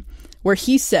time, where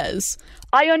he says,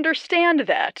 I understand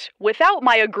that, without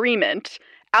my agreement,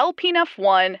 Alpine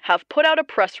F1 have put out a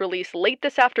press release late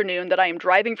this afternoon that I am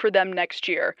driving for them next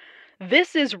year.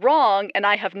 This is wrong, and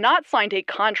I have not signed a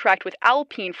contract with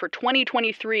Alpine for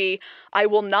 2023. I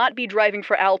will not be driving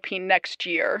for Alpine next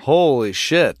year. Holy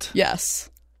shit. Yes.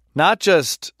 Not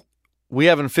just, we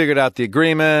haven't figured out the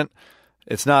agreement,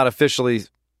 it's not officially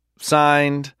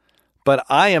signed, but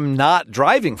I am not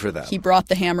driving for them. He brought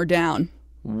the hammer down.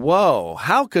 Whoa.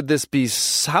 How could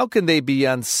they be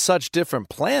on such different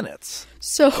planets?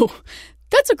 So,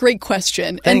 that's a great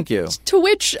question. Thank you. To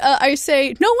which I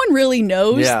say, no one really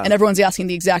knows. Yeah. And everyone's asking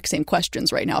the exact same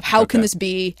questions right now. Of how can this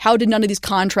be? How did none of these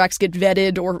contracts get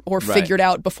vetted or figured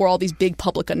out before all these big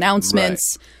public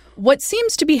announcements? Right. What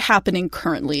seems to be happening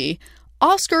currently,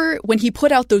 Oscar, when he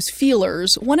put out those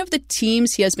feelers, one of the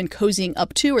teams he has been cozying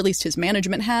up to, or at least his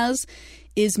management has,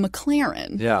 is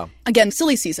McLaren. Yeah. Again,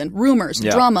 silly season, rumors,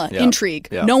 drama, intrigue.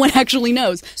 Yeah. No one actually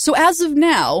knows. So as of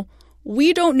now,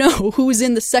 we don't know who's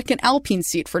in the second Alpine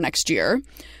seat for next year.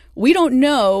 We don't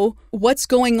know what's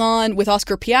going on with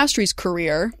Oscar Piastri's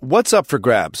career. What's up for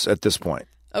grabs at this point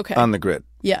on the grid?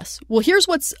 Yes. Well, here's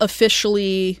what's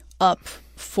officially up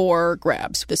for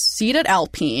grabs. The seat at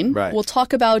Alpine. Right. We'll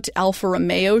talk about Alfa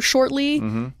Romeo shortly.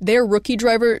 Mm-hmm. Their rookie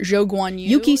driver, Zhou Guanyu.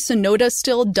 Yuki Tsunoda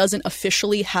still doesn't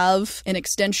officially have an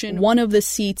extension. One of the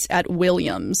seats at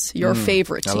Williams, your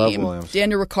favorite team. I love Williams.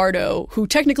 Daniel Ricciardo, who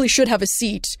technically should have a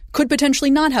seat, could potentially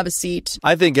not have a seat.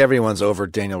 I think everyone's over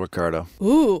Daniel Ricciardo.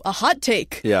 Ooh, a hot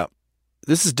take. Yeah.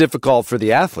 This is difficult for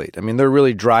the athlete. I mean, they're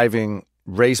really driving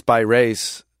race by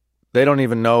race. They don't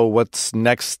even know what's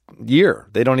next year.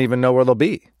 They don't even know where they'll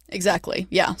be. Exactly.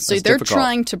 Yeah. So they're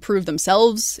trying to prove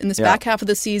themselves in this back half of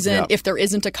the season if there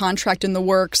isn't a contract in the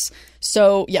works.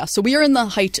 So, so we are in the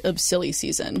height of silly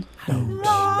season.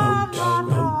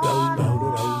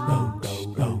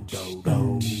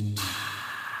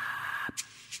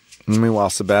 Meanwhile,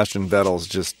 Sebastian Vettel's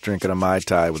just drinking a Mai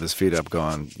Tai with his feet up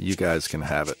going, you guys can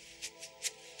have it.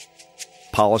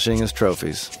 Polishing his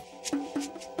trophies.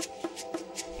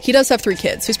 He does have 3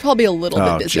 kids, so he's probably a little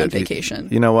bit busy on vacation.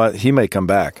 You know what? He may come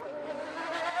back.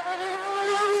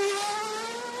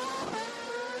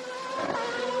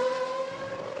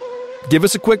 Give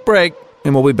us a quick break,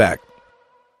 and we'll be back.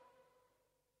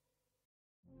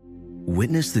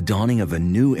 Witness the dawning of a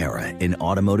new era in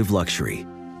automotive luxury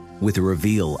with a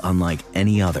reveal unlike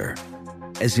any other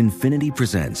as Infiniti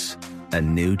presents a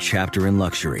new chapter in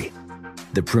luxury,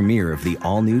 the premiere of the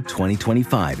all-new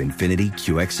 2025 Infiniti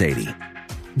QX80.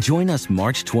 Join us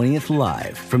March 20th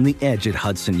live from the Edge at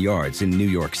Hudson Yards in New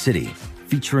York City,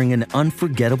 featuring an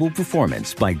unforgettable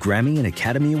performance by Grammy and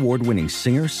Academy Award-winning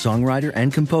singer, songwriter,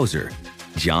 and composer,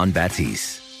 Jon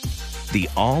Batiste. The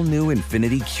all-new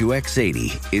Infiniti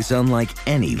QX80 is unlike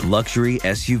any luxury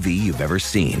SUV you've ever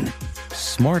seen.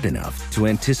 Smart enough to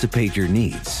anticipate your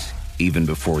needs, even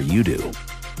before you do.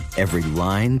 Every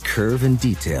line, curve, and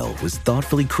detail was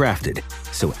thoughtfully crafted,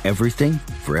 so everything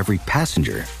for every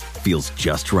passenger feels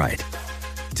just right.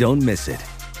 Don't miss it.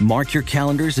 Mark your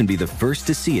calendars and be the first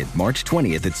to see it March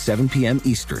 20th at 7 p.m.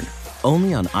 Eastern,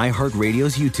 only on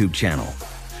iHeartRadio's YouTube channel.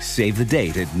 Save the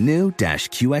date at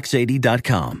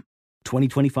new-QX80.com.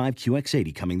 2025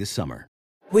 QX80 coming this summer.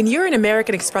 When you're an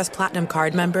American Express Platinum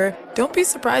card member, don't be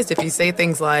surprised if you say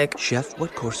things like, Chef,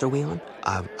 what course are we on?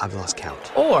 I've lost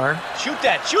count. Or, Shoot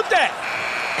that!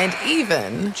 and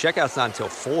even, Checkout's not until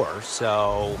 4,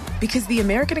 so... Because the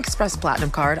American Express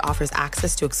Platinum Card offers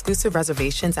access to exclusive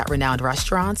reservations at renowned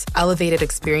restaurants, elevated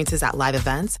experiences at live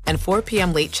events, and 4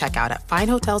 p.m. late checkout at fine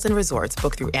hotels and resorts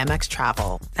booked through Amex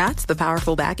Travel. That's the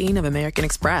powerful backing of American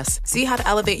Express. See how to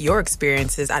elevate your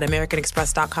experiences at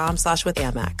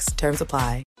americanexpress.com/withAmex. Terms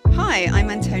apply. Hi, I'm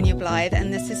Antonia Blythe,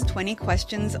 and this is 20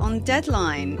 Questions on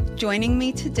Deadline. Joining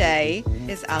me today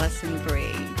is Alison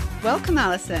Brie. Welcome,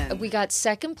 Alison. We got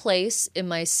second place in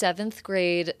my 7th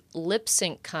grade lip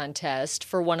sync contest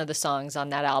for one of the songs on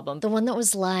that album. The one that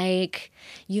was like,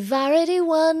 "You've already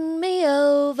won me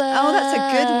over." Oh, that's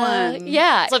a good one.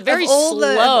 Yeah. It's very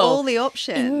slow. Of all the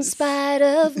options. In spite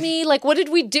of me. Like, what did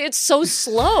we do? It's so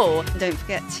slow. Don't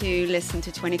forget to listen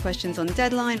to 20 Questions on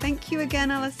Deadline. Thank you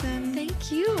again, Alison.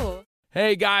 Thank you.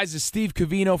 Hey guys, it's Steve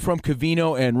Covino from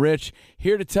Covino and Rich,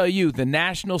 here to tell you the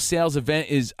national sales event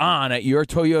is on at your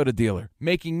Toyota dealer,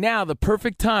 making now the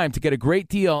perfect time to get a great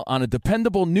deal on a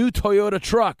dependable new Toyota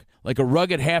truck, like a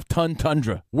rugged half-ton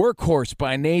Tundra. Workhorse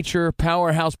by nature,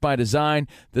 powerhouse by design,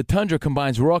 the Tundra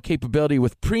combines raw capability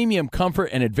with premium comfort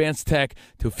and advanced tech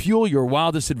to fuel your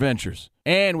wildest adventures.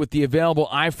 And with the available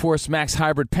iForce Max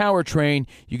hybrid powertrain,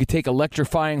 you can take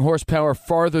electrifying horsepower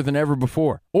farther than ever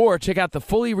before. Or check out the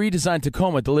fully redesigned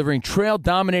Tacoma, delivering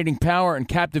trail-dominating power and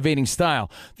captivating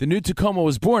style. The new Tacoma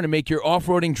was born to make your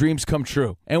off-roading dreams come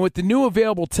true. And with the new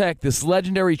available tech, this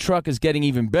legendary truck is getting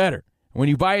even better. When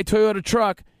you buy a Toyota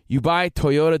truck, you buy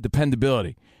Toyota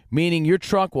dependability, meaning your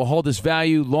truck will hold its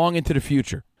value long into the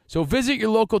future. So visit your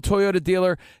local Toyota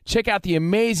dealer. Check out the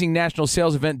amazing national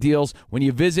sales event deals when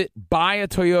you visit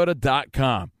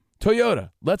buyatoyota.com. Toyota,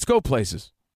 let's go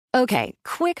places. Okay,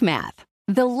 quick math.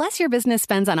 The less your business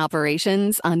spends on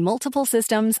operations, on multiple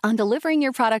systems, on delivering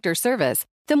your product or service,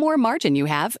 the more margin you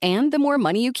have and the more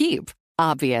money you keep.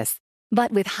 Obvious.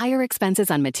 But with higher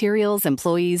expenses on materials,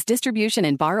 employees, distribution,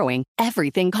 and borrowing,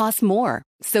 everything costs more.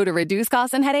 So to reduce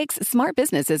costs and headaches, smart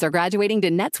businesses are graduating to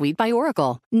NetSuite by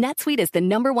Oracle. NetSuite is the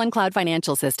 #1 cloud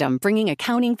financial system, bringing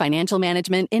accounting, financial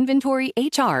management, inventory,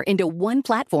 HR into one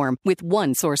platform with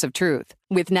one source of truth.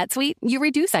 With NetSuite, you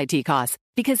reduce IT costs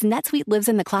because NetSuite lives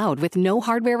in the cloud with no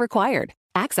hardware required,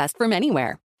 accessed from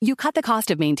anywhere. You cut the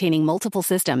cost of maintaining multiple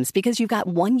systems because you've got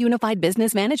one unified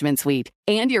business management suite.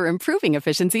 And you're improving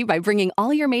efficiency by bringing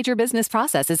all your major business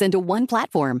processes into one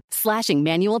platform, slashing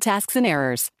manual tasks and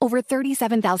errors. Over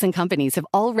 37,000 companies have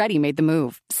already made the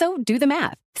move. So do the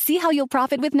math. See how you'll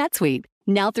profit with NetSuite.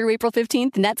 Now through April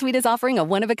 15th, NetSuite is offering a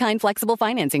one-of-a-kind flexible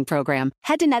financing program.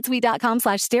 Head to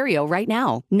netsuite.com/stereo right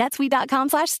now.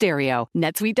 netsuite.com/stereo.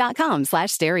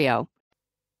 netsuite.com/stereo.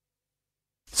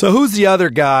 So who's the other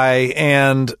guy?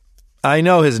 And I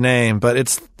know his name, but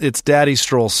it's Daddy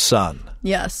Stroll's son.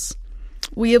 Yes.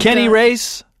 Can he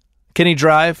race? Can he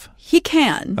drive? He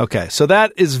can. Okay, so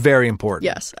that is very important.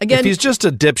 Yes. Again, if he's just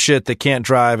a dipshit that can't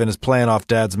drive and is playing off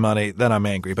Dad's money, then I'm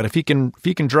angry. But if he can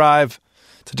drive,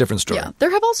 it's a different story. Yeah,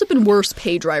 there have also been worse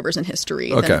pay drivers in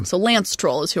history. Okay. So Lance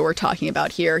Stroll is who we're talking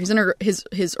about here. He's in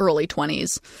his early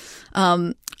 20s.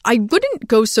 I wouldn't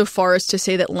go so far as to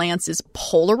say that Lance is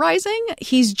polarizing.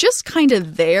 He's just kind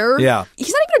of there. Yeah. He's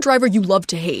not even a driver you love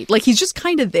to hate. Like, he's just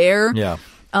kind of there. Yeah.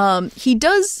 He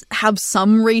does have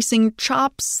some racing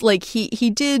chops. Like,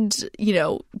 he did,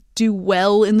 do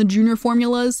well in the junior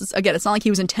formulas. Again, it's not like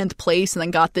he was in 10th place and then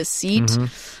got this seat.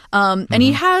 Mm-hmm. And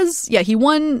he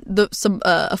won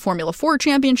a Formula 4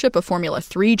 championship, a Formula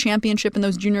 3 championship in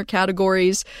those junior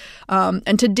categories.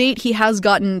 And to date, he has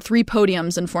gotten 3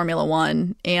 podiums in Formula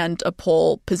 1 and a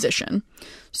pole position.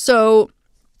 So,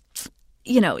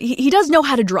 he does know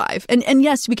how to drive. And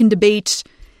yes, we can debate,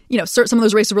 some of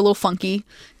those races were a little funky.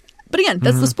 But again,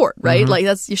 that's the sport, right? Mm-hmm.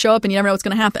 Like, you show up and you never know what's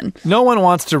going to happen. No one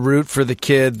wants to root for the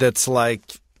kid that's like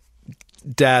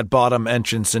dad bottom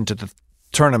entrance into the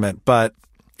tournament. But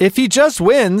if he just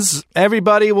wins,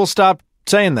 everybody will stop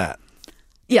saying that.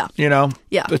 Yeah.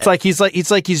 Yeah. It's like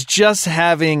he's just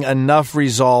having enough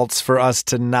results for us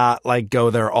to not like go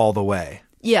there all the way.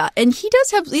 Yeah, and he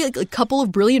does have a couple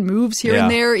of brilliant moves here and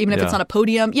there, even if it's on a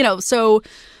podium. So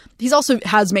he's also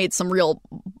has made some real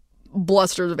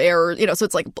blusters of error, so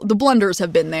it's like the blunders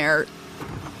have been there.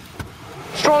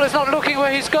 Stroll is not looking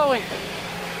where he's going.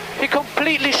 He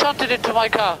completely shunted into my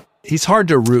car. He's hard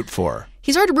to root for.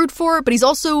 He's hard to root for, but he's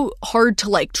also hard to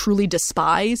like truly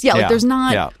despise. There's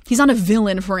not he's not a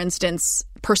villain, for instance,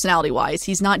 personality-wise.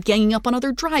 He's not ganging up on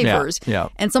other drivers.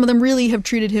 And some of them really have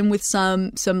treated him with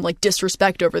some like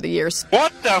disrespect over the years.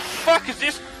 What the fuck is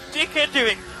this dickhead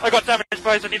doing? I got damage,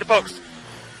 guys. I need a box.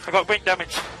 I got wing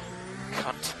damage.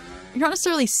 Cunt. You're not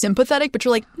necessarily sympathetic, but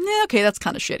you're like, okay, that's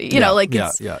kind of shitty.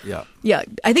 Yeah.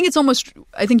 I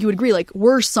think you would agree, like,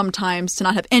 worse sometimes to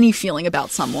not have any feeling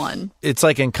about someone. It's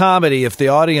like in comedy, if the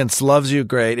audience loves you,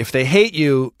 great. If they hate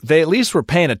you, they at least were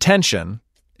paying attention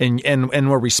and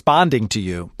were responding to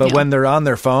you. But when they're on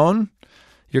their phone,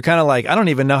 you're kind of like, I don't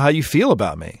even know how you feel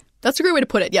about me. That's a great way to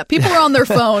put it. Yeah, people are on their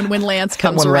phone when Lance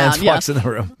comes around. Lance walks in the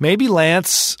room. Maybe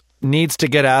Lance needs to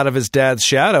get out of his dad's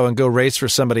shadow and go race for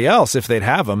somebody else if they'd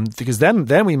have him, because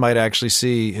then we might actually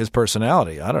see his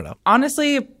personality. I don't know.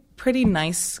 Honestly, pretty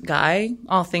nice guy,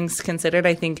 all things considered.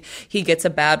 I think he gets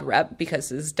a bad rep because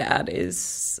his dad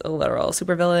is a literal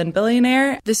supervillain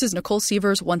billionaire. This is Nicole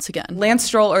Sievers once again. Lance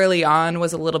Stroll early on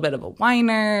was a little bit of a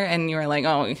whiner, and you were like,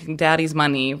 oh, daddy's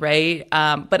money, right?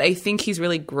 But I think he's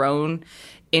really grown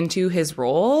into his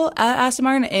role at Aston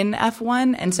Martin in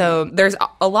F1. And so there's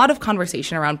a lot of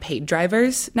conversation around paid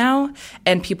drivers now,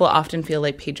 and people often feel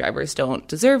like paid drivers don't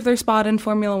deserve their spot in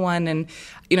Formula One. And,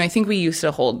 I think we used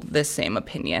to hold this same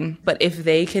opinion. But if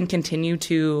they can continue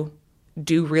to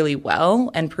do really well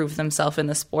and prove themselves in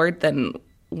the sport, then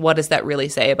what does that really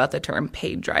say about the term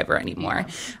paid driver anymore?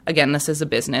 Yeah. Again, this is a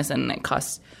business, and it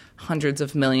costs hundreds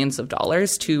of millions of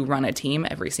dollars to run a team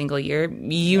every single year.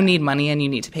 You need money, and you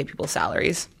need to pay people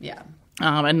salaries. Yeah.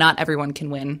 And not everyone can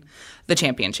win the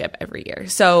championship every year.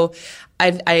 So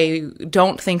I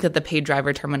don't think that the paid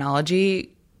driver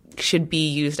terminology should be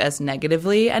used as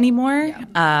negatively anymore.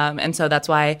 Yeah. And so that's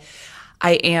why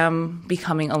I am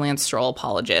becoming a Lance Stroll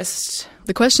apologist.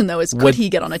 The question, though, is could he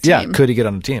get on a team? Yeah, could he get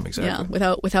on a team? Exactly.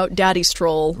 Yeah, without Daddy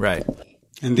Stroll. Right.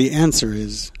 And the answer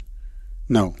is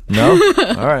no. No?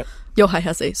 All right. Yohai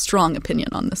has a strong opinion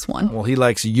on this one. Well, he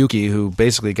likes Yuki, who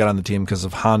basically got on the team because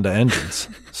of Honda engines.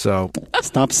 So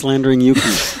stop slandering Yuki.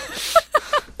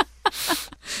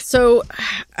 So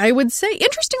I would say,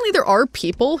 interestingly, there are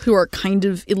people who are kind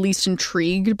of at least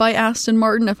intrigued by Aston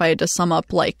Martin. If I had to sum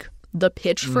up like the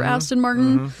pitch for Aston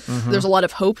Martin, there's a lot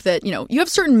of hope that, you have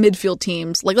certain midfield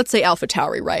teams, like let's say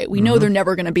AlphaTauri, right? We know they're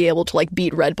never going to be able to like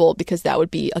beat Red Bull because that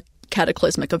would be a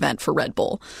cataclysmic event for Red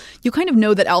Bull. You kind of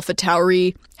know that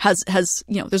AlphaTauri has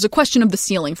there's a question of the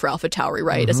ceiling for AlphaTauri,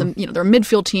 right? As they're a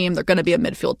midfield team, they're going to be a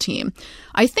midfield team.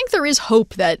 I think there is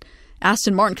hope that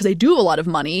Aston Martin, because they do have a lot of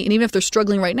money, and even if they're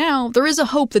struggling right now, there is a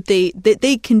hope that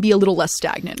they can be a little less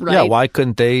stagnant, right? Yeah, why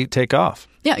couldn't they take off?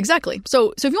 Yeah, exactly.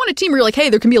 So if you want a team where you're like, hey,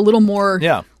 there can be a little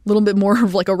bit more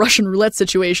of like a Russian roulette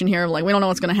situation here. Like, we don't know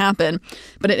what's going to happen,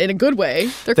 but in a good way.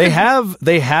 They have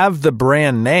the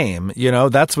brand name.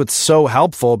 That's what's so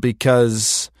helpful,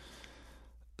 because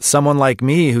someone like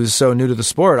me who's so new to the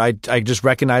sport, I just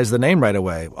recognize the name right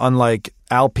away. Unlike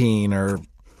Alpine or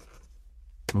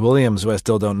Williams, who I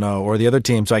still don't know, or the other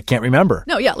team, so I can't remember.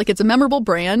 No, yeah, like it's a memorable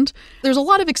brand. There's a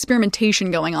lot of experimentation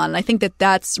going on, and I think that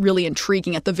that's really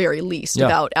intriguing at the very least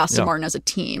about Aston Martin as a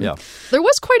team. Yeah. There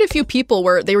was quite a few people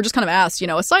where they were just kind of asked,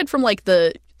 aside from like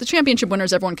the championship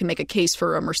winners, everyone can make a case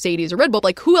for a Mercedes or Red Bull.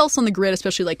 Like, who else on the grid,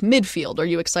 especially like midfield, are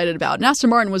you excited about? And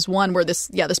Aston Martin was one where this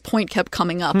point kept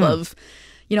coming up of,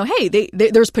 hey,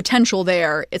 there's potential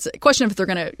there. It's a question of if they're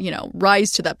going to,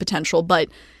 rise to that potential, but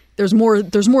there's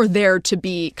more there to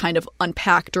be kind of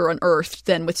unpacked or unearthed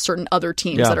than with certain other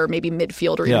teams that are maybe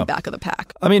midfield or even back of the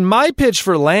pack. I mean, my pitch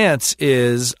for Lance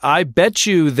is I bet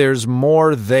you there's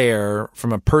more there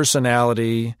from a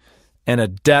personality and a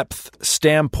depth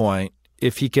standpoint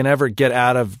if he can ever get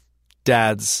out of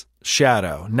Dad's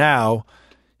shadow. Now,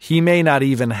 he may not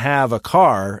even have a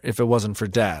car if it wasn't for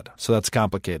Dad. So that's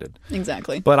complicated.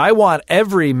 Exactly. But I want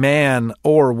every man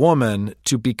or woman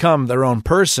to become their own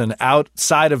person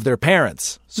outside of their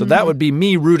parents. So that would be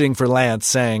me rooting for Lance,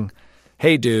 saying,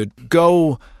 hey, dude,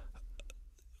 go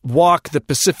walk the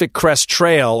Pacific Crest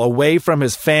Trail away from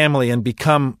his family and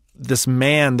become this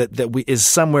man that is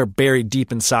somewhere buried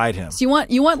deep inside him. So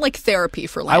you want like therapy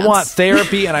for Lance. I want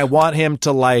therapy, and I want him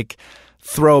to like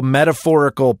throw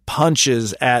metaphorical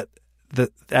punches at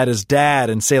his dad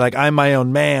and say like, I'm my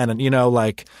own man, and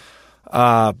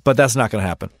but that's not going to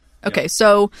happen. Okay,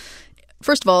 so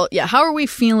first of all, how are we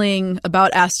feeling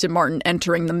about Aston Martin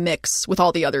entering the mix with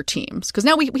all the other teams? Because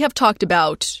now we have talked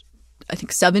about, I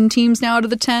think, 7 teams now out of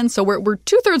the 10, so we're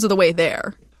 2/3 of the way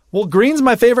there. Well, green's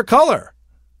my favorite color.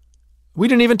 We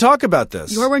didn't even talk about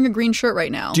this. You are wearing a green shirt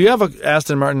right now. Do you have a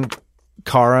Aston Martin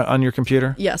car on your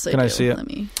computer? Yes, I do. Can I see it?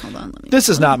 Hold on. This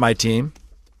is not my team.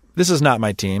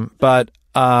 But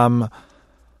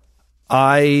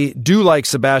I do like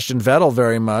Sebastian Vettel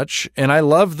very much, and I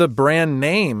love the brand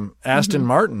name Aston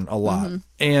Martin a lot.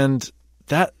 And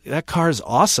that car is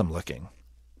awesome looking.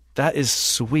 That is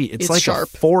sweet. It's like sharp.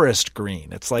 A forest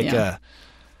green. It's like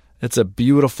it's a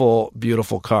beautiful,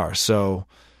 beautiful car. So,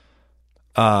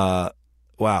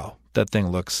 wow, that thing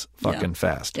looks fucking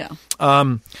fast. Yeah.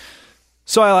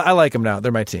 So I like them now.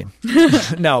 They're my team.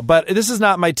 No, but this is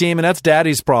not my team, and that's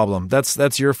Daddy's problem.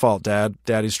 That's your fault,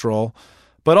 Daddy Stroll.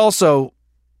 But also,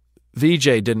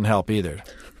 VJ didn't help either,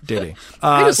 did he?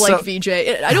 I just like VJ.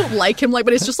 I don't like him,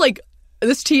 but it's just like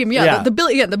this team.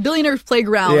 The billionaire's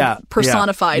playground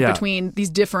personified between these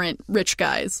different rich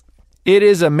guys. It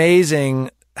is amazing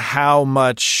how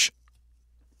much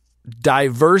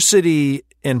diversity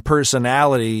in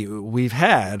personality we've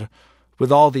had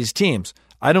with all these teams.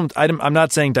 I'm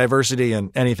not saying diversity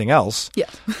in anything else. Yeah.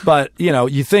 But,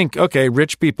 you think, okay,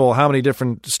 rich people, how many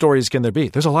different stories can there be?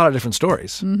 There's a lot of different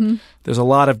stories. Mm-hmm. There's a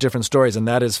lot of different stories, and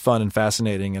that is fun and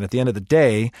fascinating. And at the end of the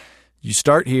day, you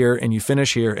start here and you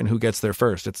finish here, and who gets there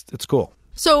first? It's cool.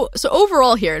 So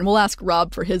overall here, and we'll ask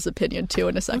Rob for his opinion too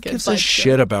in a second. Who gives a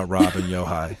shit about Rob and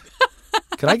Yohai?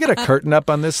 Can I get a curtain up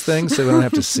on this thing so we don't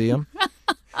have to see him?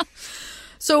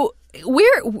 So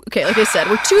like I said,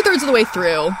 we're 2/3 of the way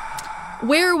through.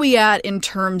 Where are we at in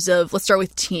terms of, let's start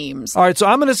with teams. All right, so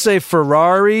I'm going to say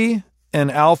Ferrari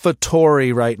and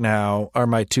AlphaTauri right now are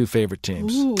my two favorite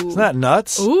teams. Ooh. Isn't that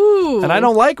nuts? Ooh. And I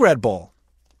don't like Red Bull.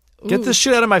 Get this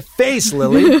shit out of my face,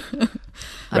 Lily.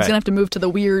 I was going to have to move to the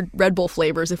weird Red Bull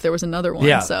flavors if there was another one.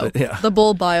 Yeah, so the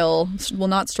bull bile will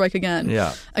not strike again.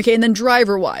 Yeah. Okay, and then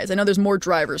driver-wise, I know there's more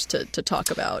drivers to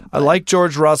talk about. I like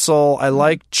George Russell. I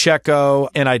like Checo.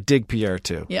 And I dig Pierre,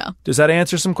 too. Yeah. Does that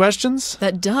answer some questions?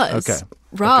 That does. Okay.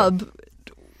 Rob,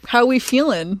 how are we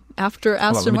feeling after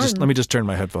Aston Martin? Let me just turn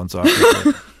my headphones off.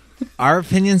 Our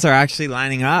opinions are actually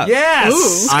lining up. Yes!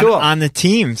 Ooh. On the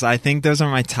teams. I think those are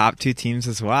my top two teams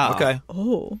as well. Okay.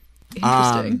 Oh,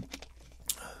 interesting.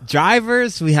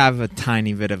 Drivers, we have a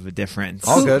tiny bit of a difference.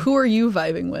 All good. Who are you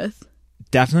vibing with?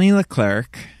 Definitely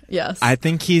Leclerc. Yes. I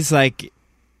think he's going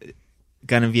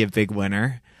to be a big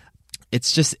winner.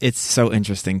 It's so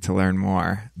interesting to learn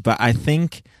more. But I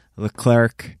think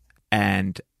Leclerc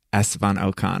and Esteban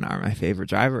Ocon are my favorite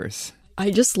drivers. I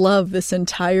just love this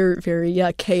entire very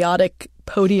chaotic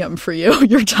podium for you.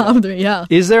 Your top three, yeah.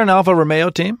 Is there an Alfa Romeo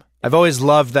team? I've always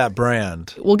loved that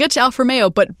brand. We'll get to Alfa Romeo,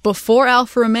 but before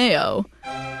Alfa Romeo,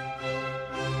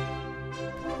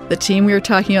 the team we were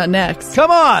talking about next.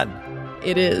 Come on!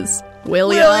 It is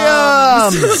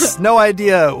Williams. No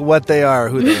idea what they are,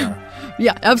 who they are.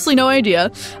 Yeah, absolutely no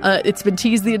idea. It's been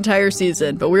teased the entire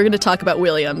season, but we're going to talk about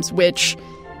Williams, which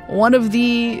one of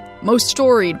the most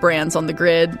storied brands on the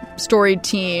grid, storied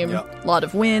team, a lot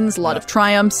of wins, a lot of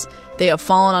triumphs. They have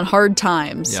fallen on hard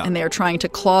times, and they are trying to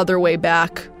claw their way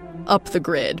back up the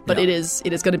grid. But it is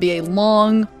going to be a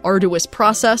long, arduous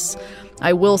process.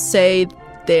 I will say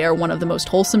they are one of the most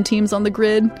wholesome teams on the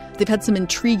grid. They've had some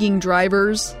intriguing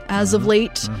drivers as of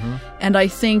late. And I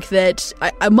think that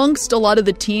amongst a lot of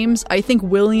the teams, I think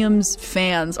Williams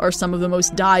fans are some of the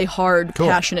most die-hard,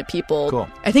 passionate people. Cool.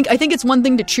 I think it's one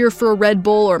thing to cheer for a Red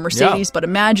Bull or a Mercedes, but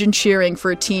imagine cheering for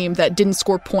a team that didn't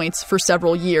score points for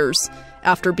several years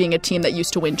after being a team that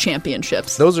used to win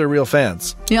championships. Those are real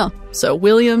fans. Yeah. So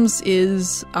Williams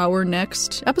is our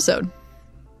next episode.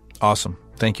 Awesome.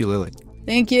 Thank you, Lily.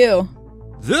 Thank you.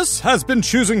 This has been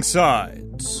Choosing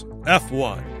Sides,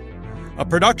 F1, a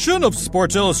production of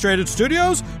Sports Illustrated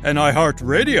Studios and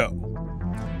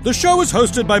iHeartRadio. The show is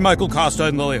hosted by Michael Costa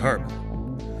and Lily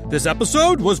Herman. This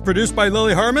episode was produced by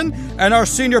Lily Herman and our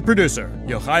senior producer,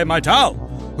 Yochai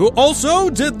Maital, who also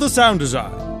did the sound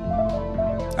design.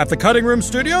 At the Cutting Room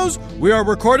Studios, we are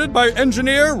recorded by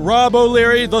engineer Rob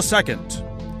O'Leary II.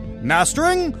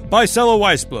 Mastering by Sela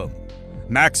Weisblum.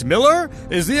 Max Miller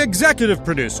is the executive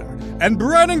producer, and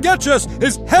Brennan Getchus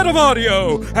is head of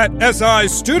audio at SI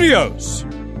Studios.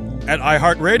 At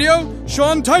iHeartRadio,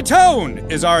 Sean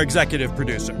Titone is our executive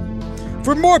producer.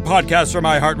 For more podcasts from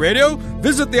iHeartRadio,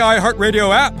 visit the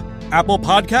iHeartRadio app, Apple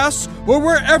Podcasts, or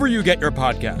wherever you get your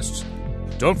podcasts.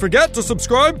 Don't forget to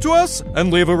subscribe to us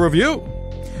and leave a review.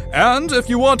 And if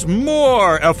you want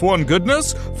more F1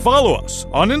 goodness, follow us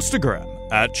on Instagram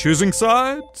at Choosing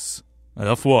Sides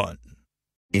F1.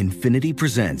 Infiniti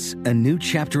presents a new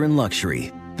chapter in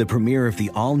luxury, the premiere of the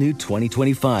all-new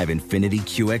 2025 Infiniti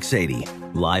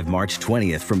QX80, live March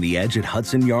 20th from the Edge at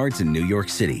Hudson Yards in New York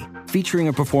City, featuring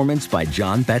a performance by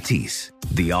John Batiste.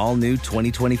 The all-new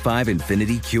 2025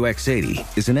 Infiniti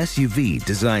QX80 is an SUV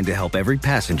designed to help every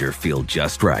passenger feel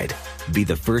just right. Be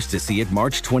the first to see it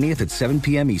March 20th at 7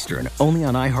 p.m. Eastern, only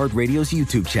on iHeartRadio's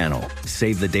YouTube channel.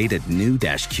 Save the date at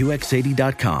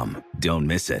new-QX80.com. Don't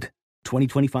miss it.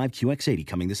 2025 QX80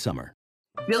 coming this summer.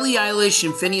 Billie Eilish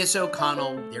and Phineas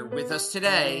O'Connell, they're with us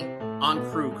today on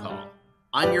Crew Call.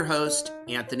 I'm your host,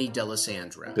 Anthony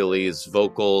D'Alessandro. Billie's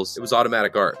vocals, it was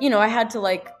automatic art. I had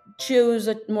to choose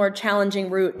a more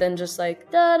challenging route than just da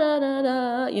da da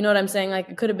da. You know what I'm saying?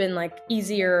 It could have been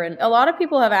easier. And a lot of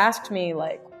people have asked me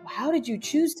how did you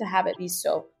choose to have it be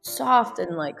so soft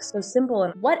and so simple?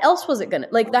 And what else was it gonna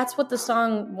that's what the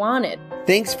song wanted.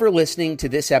 Thanks for listening to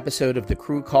this episode of the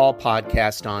Crew Call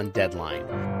podcast on Deadline.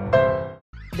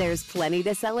 There's plenty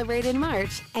to celebrate in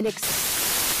March and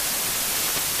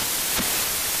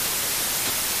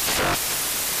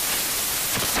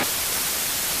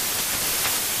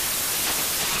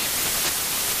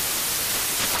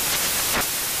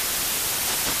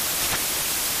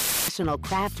National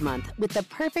Craft Month with the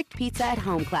perfect pizza at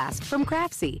home class from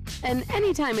Craftsy. And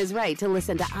anytime is right to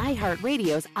listen to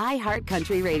iHeartRadio's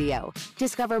iHeartCountry Radio.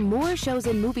 Discover more shows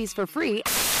and movies for free.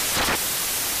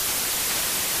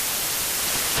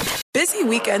 Busy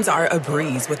weekends are a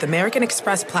breeze with American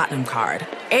Express Platinum Card.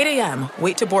 8 a.m.,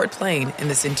 wait to board plane in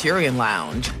the Centurion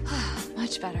Lounge.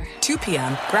 Much better. 2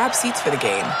 p.m., grab seats for the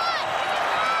game.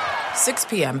 6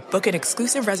 p.m., book an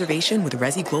exclusive reservation with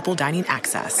Resi Global Dining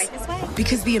Access. Right this way.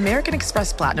 Because the American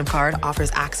Express Platinum Card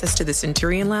offers access to the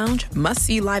Centurion Lounge,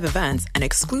 must-see live events, and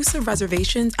exclusive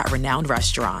reservations at renowned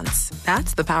restaurants.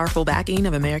 That's the powerful backing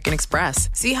of American Express.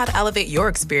 See how to elevate your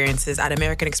experiences at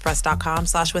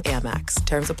americanexpress.com/withAmex.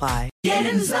 Terms apply. Get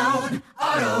in zone,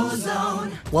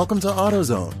 AutoZone. Welcome to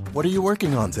AutoZone. What are you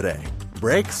working on today?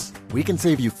 Brakes? We can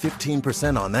save you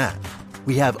 15% on that.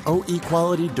 We have OE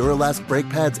quality Duralast brake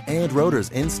pads and rotors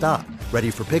in stock, ready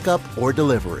for pickup or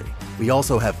delivery. We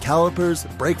also have calipers,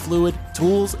 brake fluid,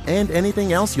 tools, and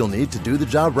anything else you'll need to do the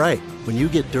job right. When you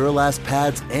get Duralast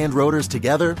pads and rotors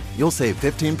together, you'll save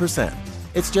 15%.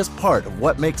 It's just part of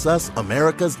what makes us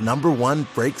America's #1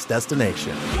 brakes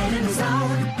destination. Get in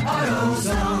zone,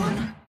 AutoZone.